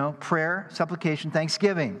 You know, prayer, supplication,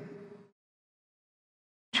 thanksgiving.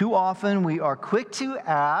 Too often we are quick to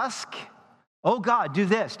ask, oh God, do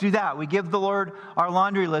this, do that. We give the Lord our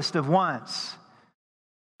laundry list of wants.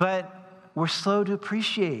 But we're slow to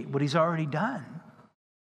appreciate what he's already done.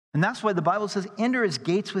 And that's why the Bible says, enter his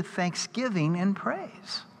gates with thanksgiving and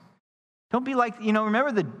praise. Don't be like,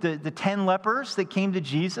 remember the 10 lepers that came to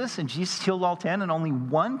Jesus and Jesus healed all 10 and only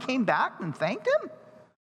one came back and thanked him?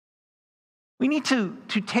 We need to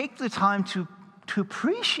take the time to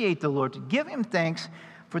appreciate the Lord, to give him thanks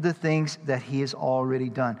for the things that he has already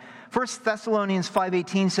done. 1 Thessalonians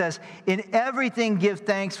 5:18 says, in everything give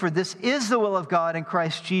thanks, for this is the will of God in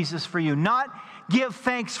Christ Jesus for you. Not give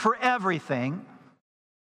thanks for everything.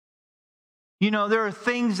 There are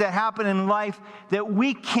things that happen in life that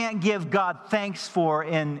we can't give God thanks for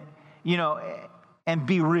and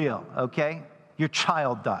be real, okay? Your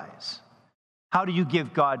child dies. How do you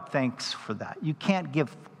give God thanks for that? You can't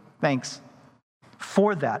give thanks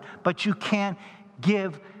for that, but you can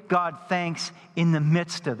give God thanks in the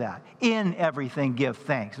midst of that. In everything, give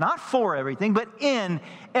thanks. Not for everything, but in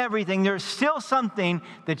everything. There's still something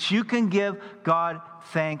that you can give God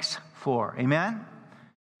thanks for. Amen?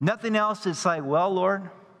 Nothing else is like, well, Lord,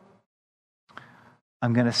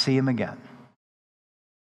 I'm going to see him again.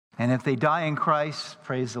 And if they die in Christ,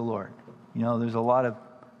 praise the Lord. There's a lot of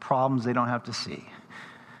problems they don't have to see.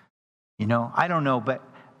 I don't know, but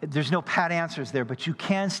there's no pat answers there, but you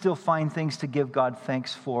can still find things to give God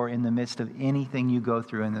thanks for in the midst of anything you go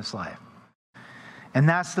through in this life. And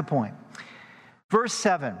that's the point. Verse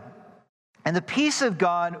 7, and the peace of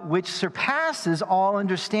God, which surpasses all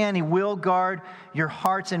understanding, will guard your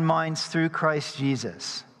hearts and minds through Christ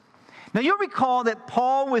Jesus. Now, you'll recall that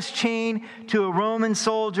Paul was chained to a Roman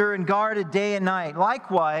soldier and guarded day and night.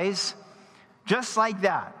 Likewise, just like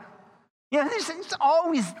that. You know, it's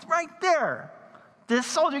always right there. This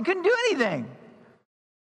soldier couldn't do anything.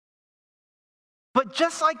 But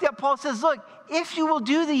just like that, Paul says, look, if you will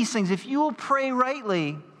do these things, if you will pray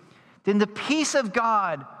rightly, then the peace of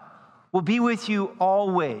God will be with you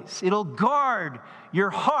always. It'll guard your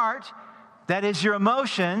heart, that is your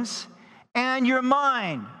emotions, and your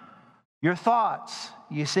mind, your thoughts,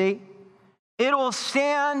 you see. It will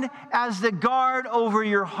stand as the guard over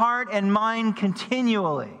your heart and mind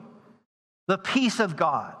continually. The peace of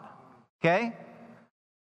God, okay?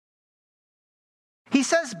 He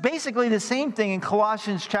says basically the same thing in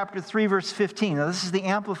Colossians chapter 3, verse 15. Now, this is the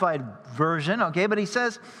Amplified version, okay? But he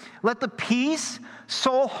says, let the peace,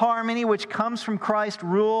 soul harmony, which comes from Christ,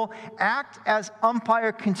 rule, act as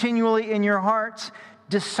umpire continually in your hearts,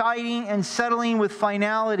 deciding and settling with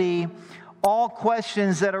finality all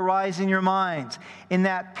questions that arise in your minds, in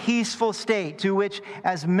that peaceful state to which,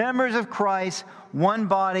 as members of Christ, one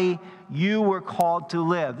body, you were called to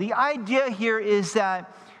live. The idea here is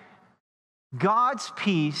that God's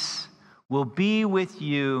peace will be with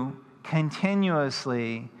you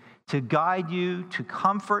continuously to guide you, to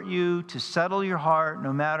comfort you, to settle your heart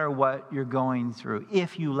no matter what you're going through,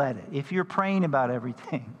 if you let it. If you're praying about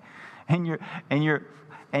everything and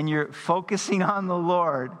you're focusing on the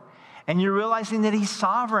Lord and you're realizing that He's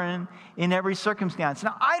sovereign in every circumstance.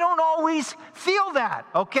 Now, I don't always feel that,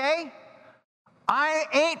 okay? I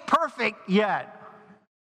ain't perfect yet.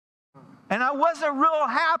 And I wasn't real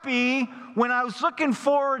happy when I was looking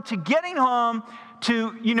forward to getting home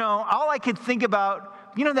to, all I could think about,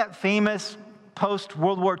 that famous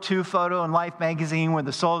post-World War II photo in Life magazine where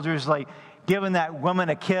the soldiers giving that woman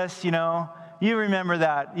a kiss, You remember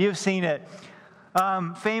that. You've seen it.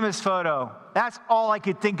 Famous photo. That's all I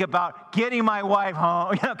could think about. Getting my wife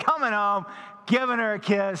home, coming home, giving her a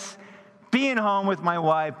kiss, being home with my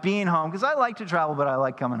wife, being home. Because I like to travel, but I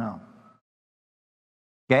like coming home.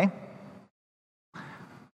 Okay?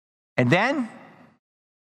 And then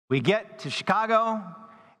we get to Chicago,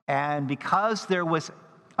 and because there was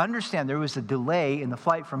a delay in the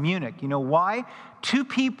flight from Munich. You know why? 2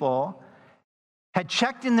 people had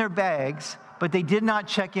checked in their bags, but they did not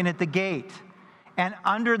check in at the gate. And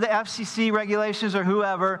under the FCC regulations or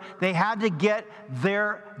whoever, they had to get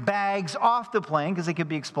their bags off the plane because they could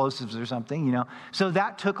be explosives or something, So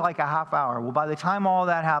that took like a half hour. Well, by the time all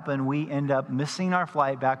that happened, we end up missing our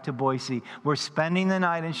flight back to Boise. We're spending the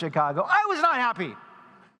night in Chicago. I was not happy.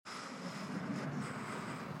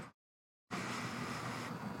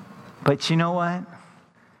 But you know what?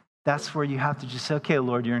 That's where you have to just say, okay,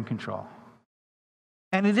 Lord, you're in control.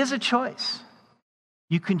 And it is a choice.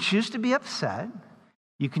 You can choose to be upset.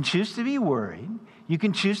 You can choose to be worried. You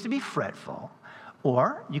can choose to be fretful.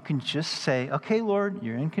 Or you can just say, okay, Lord,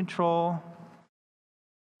 you're in control.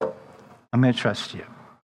 I'm going to trust you.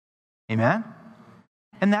 Amen?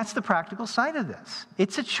 And that's the practical side of this.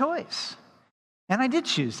 It's a choice. And I did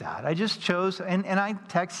choose that. I just chose, and I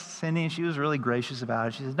texted Cindy, and she was really gracious about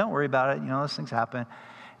it. She said, don't worry about it. Those things happen.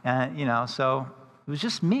 And, so it was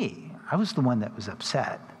just me. I was the one that was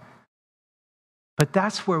upset. But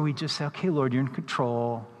that's where we just say, okay, Lord, you're in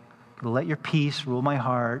control. Let your peace rule my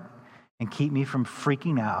heart and keep me from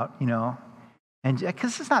freaking out, And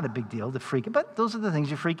because it's not a big deal to freak out, but those are the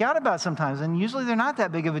things you freak out about sometimes. And usually they're not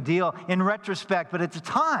that big of a deal in retrospect, but at the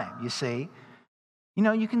time, you see.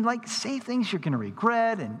 You can say things you're going to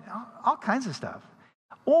regret and all kinds of stuff.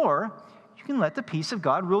 Or you can let the peace of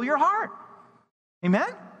God rule your heart. Amen?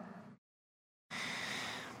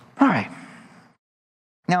 All right.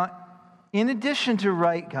 Now, in addition to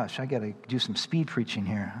I got to do some speed preaching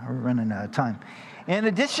here. We're running out of time. In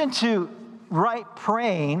addition to right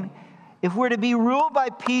praying, if we're to be ruled by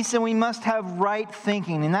peace, then we must have right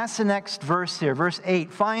thinking. And that's the next verse here, verse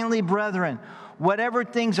 8. Finally, brethren, whatever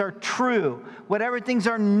things are true, whatever things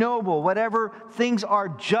are noble, whatever things are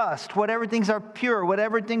just, whatever things are pure,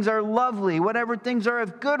 whatever things are lovely, whatever things are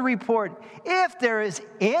of good report, if there is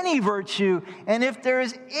any virtue and if there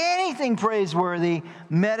is anything praiseworthy,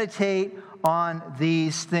 meditate on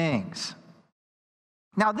these things.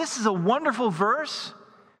 Now, this is a wonderful verse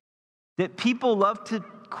that people love to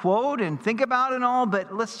quote and think about and all,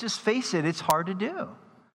 but let's just face it, it's hard to do.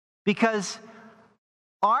 Because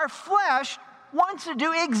our flesh wants to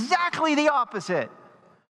do exactly the opposite.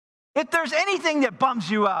 If there's anything that bums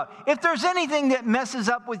you out, if there's anything that messes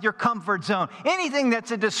up with your comfort zone, anything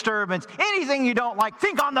that's a disturbance, anything you don't like,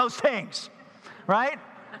 think on those things, right?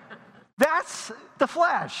 That's the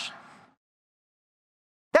flesh.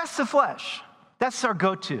 That's the flesh. That's our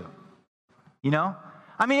go-to, you know?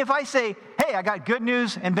 I mean, if I say, hey, I got good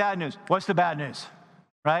news and bad news, what's the bad news,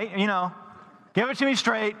 right? You know, give it to me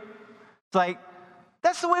straight. It's like,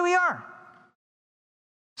 that's the way we are.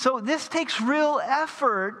 So this takes real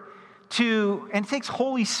effort and it takes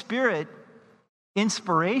Holy Spirit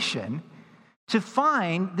inspiration to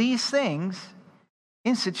find these things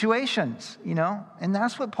in situations, you know? And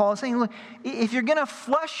that's what Paul is saying. Look, if you're going to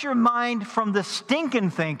flush your mind from the stinking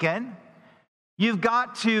thinking, you've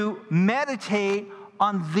got to meditate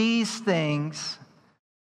on these things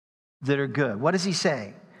that are good. What does he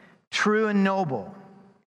say? True and noble,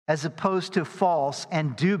 as opposed to false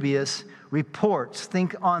and dubious reports.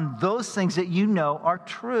 Think on those things that you know are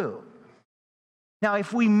true. Now,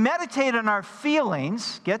 if we meditate on our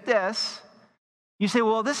feelings, get this, you say,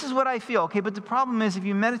 well, this is what I feel. Okay, but the problem is if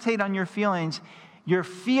you meditate on your feelings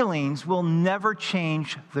will never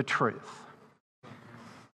change the truth.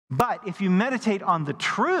 But if you meditate on the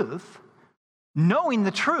truth, knowing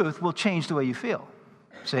the truth will change the way you feel.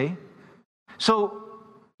 See? So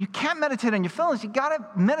you can't meditate on your feelings. You got to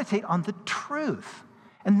meditate on the truth.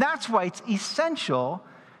 And that's why it's essential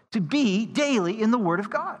to be daily in the Word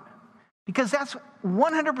of God. Because that's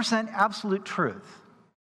 100% absolute truth.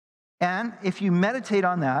 And if you meditate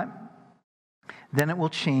on that, then it will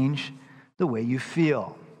change the way you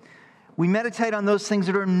feel. We meditate on those things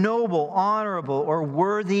that are noble, honorable, or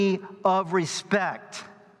worthy of respect.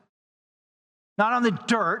 Not on the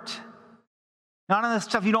dirt, not on the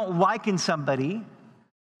stuff you don't like in somebody,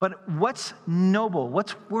 but what's noble,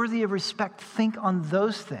 what's worthy of respect. Think on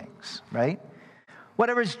those things, right?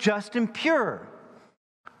 Whatever is just and pure.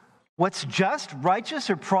 What's just, righteous,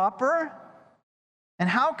 or proper? And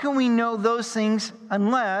how can we know those things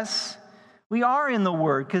unless we are in the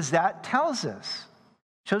Word? Because that tells us.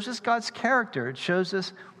 It shows us God's character. It shows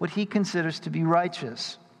us what He considers to be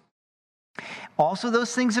righteous. Also,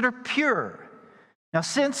 those things that are pure. Now,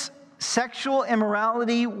 since sexual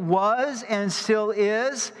immorality was and still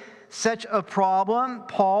is such a problem,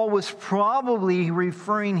 Paul was probably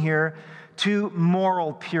referring here to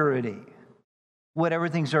moral purity. Whatever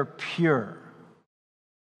things are pure.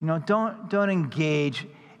 You know, don't engage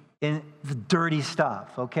in the dirty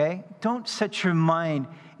stuff, okay? Don't set your mind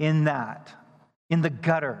in that, in the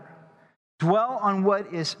gutter. Dwell on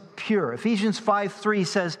what is pure. Ephesians 5:3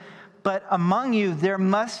 says, but among you there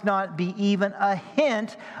must not be even a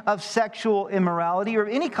hint of sexual immorality or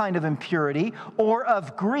any kind of impurity or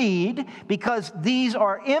of greed, because these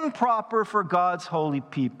are improper for God's holy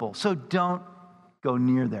people. So don't go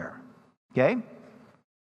near there, okay?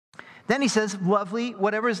 Then he says, lovely,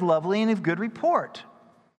 whatever is lovely and of good report.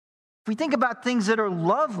 If we think about things that are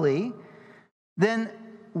lovely, then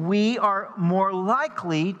we are more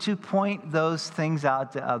likely to point those things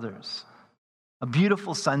out to others. A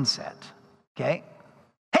beautiful sunset, okay?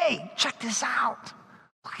 Hey, check this out.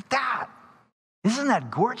 Look at that. Isn't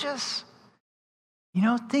that gorgeous? You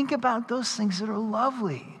know, think about those things that are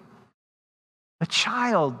lovely. A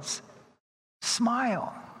child's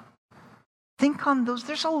smile. Think on those.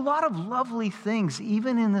 There's a lot of lovely things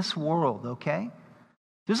even in this world, okay?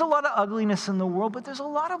 There's a lot of ugliness in the world, but there's a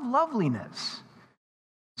lot of loveliness.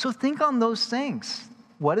 So think on those things.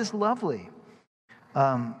 What is lovely?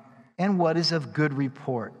 And what is of good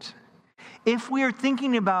report? If we are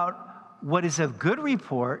thinking about what is of good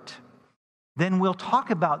report, then we'll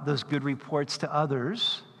talk about those good reports to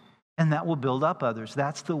others, and that will build up others.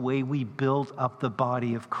 That's the way we build up the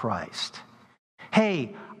body of Christ.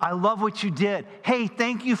 Hey, I love what you did. Hey,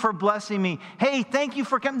 thank you for blessing me. Hey, thank you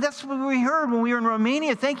for coming. That's what we heard when we were in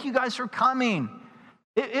Romania. Thank you guys for coming.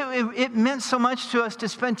 It meant so much to us to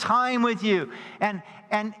spend time with you. And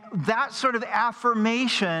that sort of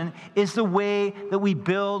affirmation is the way that we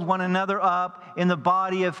build one another up in the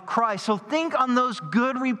body of Christ. So think on those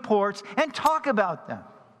good reports and talk about them.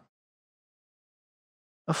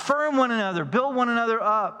 Affirm one another, build one another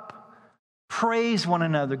up, praise one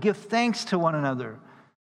another, give thanks to one another.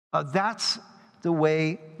 That's the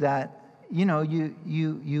way that, you know,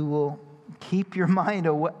 you will keep your mind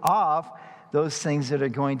off those things that are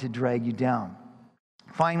going to drag you down.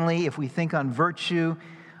 Finally, if we think on virtue,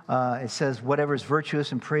 it says whatever is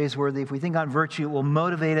virtuous and praiseworthy. If we think on virtue, it will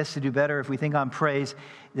motivate us to do better. If we think on praise,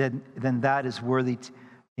 then that is worthy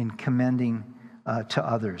in commending to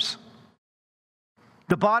others.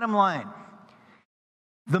 The bottom line,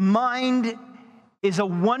 the mind is a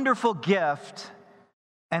wonderful gift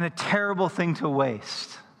and a terrible thing to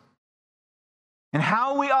waste. And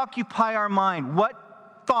how we occupy our mind,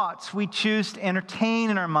 what thoughts we choose to entertain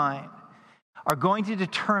in our mind, are going to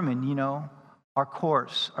determine, our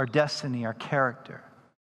course, our destiny, our character.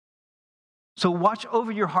 So watch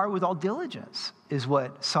over your heart with all diligence, is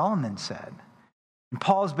what Solomon said. And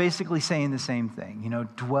Paul's basically saying the same thing.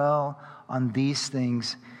 Dwell on these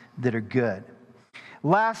things that are good.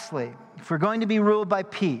 Lastly, if we're going to be ruled by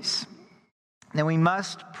peace, then we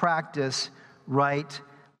must practice right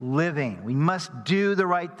living. We must do the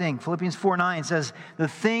right thing. Philippians 4:9 says, the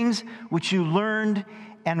things which you learned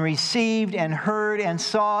and received and heard and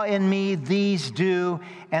saw in me, these do,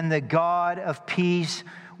 and the God of peace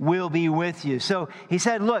will be with you. So he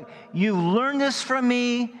said, look, you've learned this from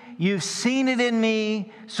me, you've seen it in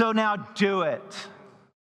me, so now do it.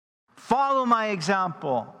 Follow my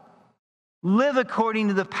example. Live according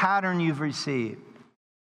to the pattern you've received.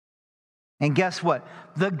 And guess what?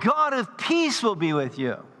 The God of peace will be with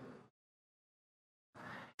you.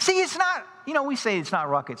 See, it's not, we say it's not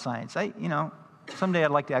rocket science. Someday I'd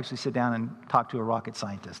like to actually sit down and talk to a rocket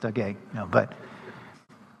scientist, okay?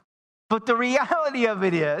 But the reality of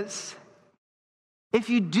it is, if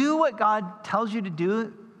you do what God tells you to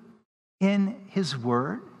do in His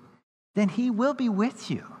Word, then He will be with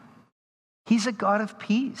you. He's a God of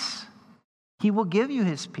peace. He will give you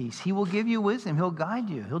His peace. He will give you wisdom. He'll guide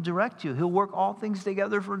you. He'll direct you. He'll work all things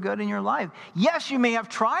together for good in your life. Yes, you may have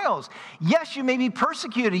trials. Yes, you may be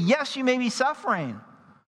persecuted. Yes, you may be suffering.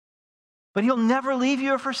 But He'll never leave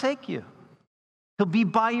you or forsake you. He'll be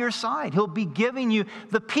by your side. He'll be giving you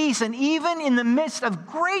the peace. And even in the midst of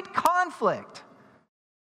great conflict,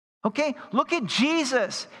 okay, look at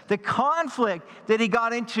Jesus, the conflict that He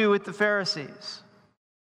got into with the Pharisees.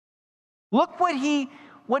 Look what he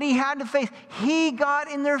had to face. He got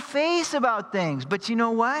in their face about things. But you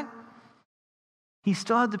know what? He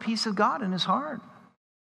still had the peace of God in his heart.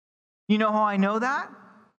 You know how I know that?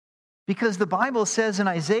 Because the Bible says in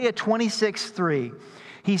Isaiah 26:3,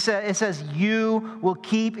 it says, you will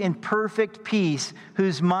keep in perfect peace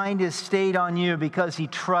whose mind is stayed on you because he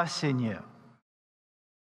trusts in you.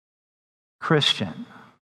 Christian,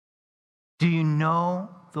 do you know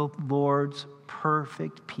the Lord's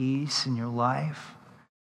perfect peace in your life?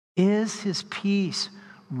 Is His peace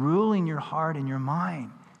ruling your heart and your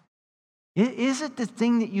mind? Is it the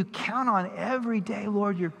thing that you count on every day,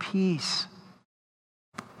 Lord, your peace?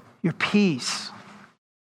 Your peace.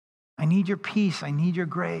 I need your peace. I need your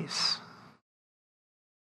grace.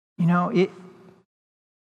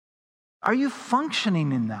 Are you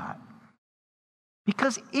functioning in that?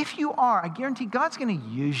 Because if you are, I guarantee God's going to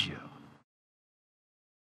use you.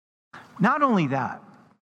 Not only that,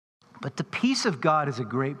 but the peace of God is a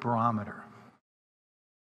great barometer.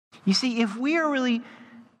 You see, if we are really,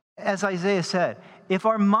 as Isaiah said, if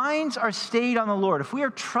our minds are stayed on the Lord, if we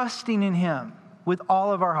are trusting in Him with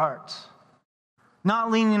all of our hearts,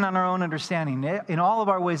 not leaning on our own understanding, in all of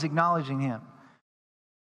our ways acknowledging Him,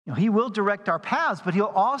 He will direct our paths, but He'll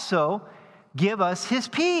also give us His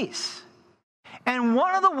peace. And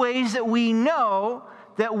one of the ways that we know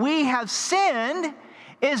that we have sinned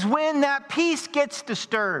is when that peace gets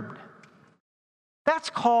disturbed.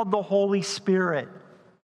 That's called the Holy Spirit.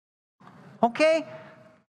 Okay?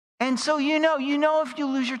 And so you know if you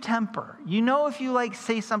lose your temper. You know if you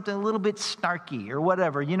say something a little bit snarky or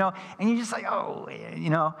whatever, and you're just like,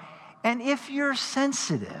 And if you're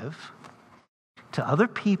sensitive to other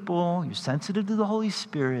people, you're sensitive to the Holy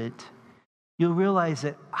Spirit, you'll realize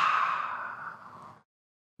that,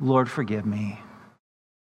 Lord, forgive me.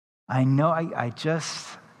 I know I just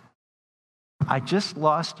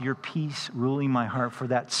lost your peace ruling my heart for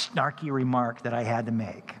that snarky remark that I had to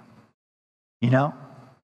make.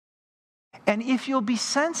 And if you'll be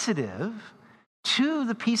sensitive to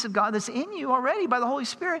the peace of God that's in you already by the Holy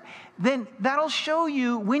Spirit, then that'll show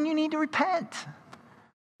you when you need to repent,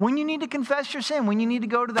 when you need to confess your sin, when you need to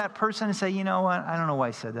go to that person and say, you know what, I don't know why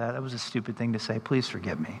I said that. That was a stupid thing to say. Please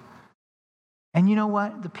forgive me. And you know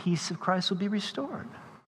what? The peace of Christ will be restored.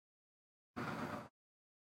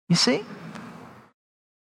 You see?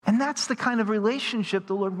 And that's the kind of relationship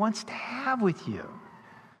the Lord wants to have with you,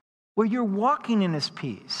 where you're walking in His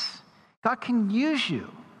peace. God can use you.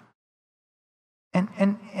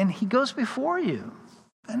 And He goes before you.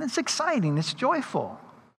 And it's exciting. It's joyful.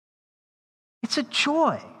 It's a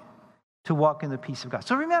joy to walk in the peace of God.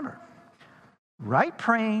 So remember, right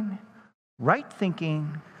praying, right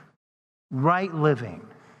thinking, right living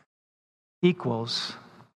equals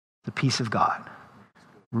the peace of God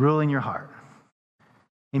ruling your heart.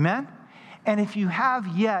 Amen? And if you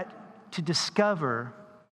have yet to discover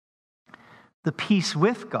the peace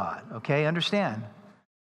with God, okay, understand,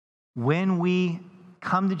 when we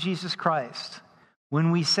come to Jesus Christ, when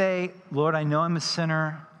we say, Lord, I know I'm a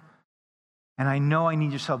sinner, and I know I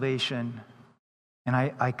need your salvation, and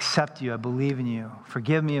I accept you, I believe in you,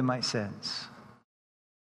 forgive me of my sins.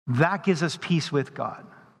 That gives us peace with God.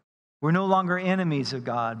 We're no longer enemies of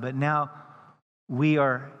God, but now we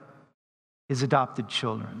are His adopted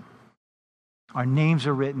children. Our names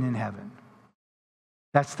are written in heaven.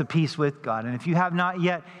 That's the peace with God. And if you have not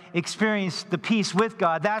yet experienced the peace with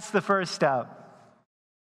God, that's the first step.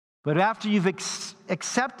 But after you've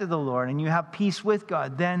accepted the Lord and you have peace with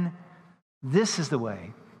God, then this is the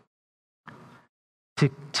way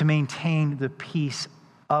to maintain the peace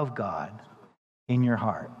of God in your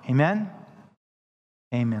heart. Amen?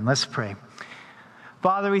 Amen. Let's pray.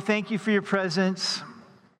 Father, we thank you for your presence.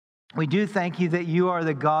 We do thank you that you are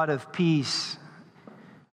the God of peace.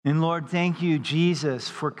 And Lord, thank you, Jesus,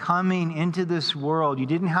 for coming into this world. You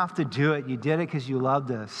didn't have to do it. You did it because you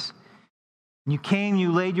loved us. You came,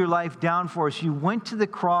 you laid your life down for us. You went to the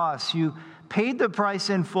cross. You paid the price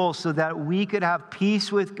in full so that we could have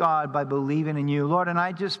peace with God by believing in you. Lord, and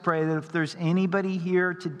I just pray that if there's anybody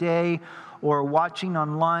here today or watching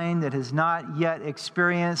online that has not yet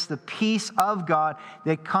experienced the peace of God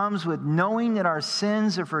that comes with knowing that our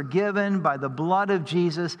sins are forgiven by the blood of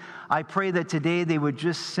Jesus, I pray that today they would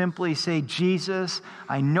just simply say, Jesus,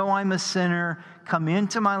 I know I'm a sinner. Come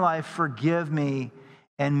into my life, forgive me,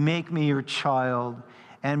 and make me your child,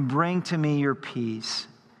 and bring to me your peace.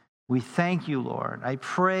 We thank you, Lord. I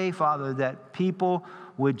pray, Father, that people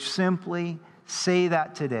would simply say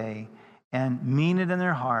that today and mean it in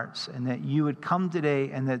their hearts, and that you would come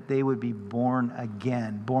today and that they would be born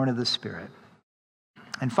again, born of the Spirit.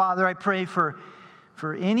 And Father, I pray for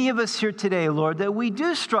any of us here today, Lord, that we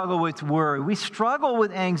do struggle with worry. We struggle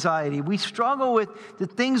with anxiety. We struggle with the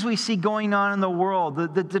things we see going on in the world,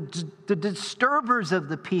 the disturbers of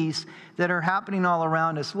the peace that are happening all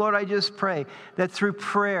around us. Lord, I just pray that through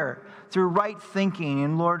prayer, through right thinking,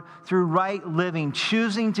 and Lord, through right living,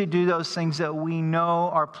 choosing to do those things that we know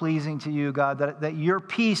are pleasing to you, God, that your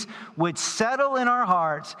peace would settle in our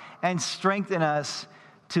hearts and strengthen us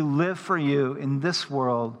to live for you in this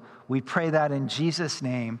world. We pray that in Jesus'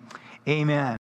 name. Amen.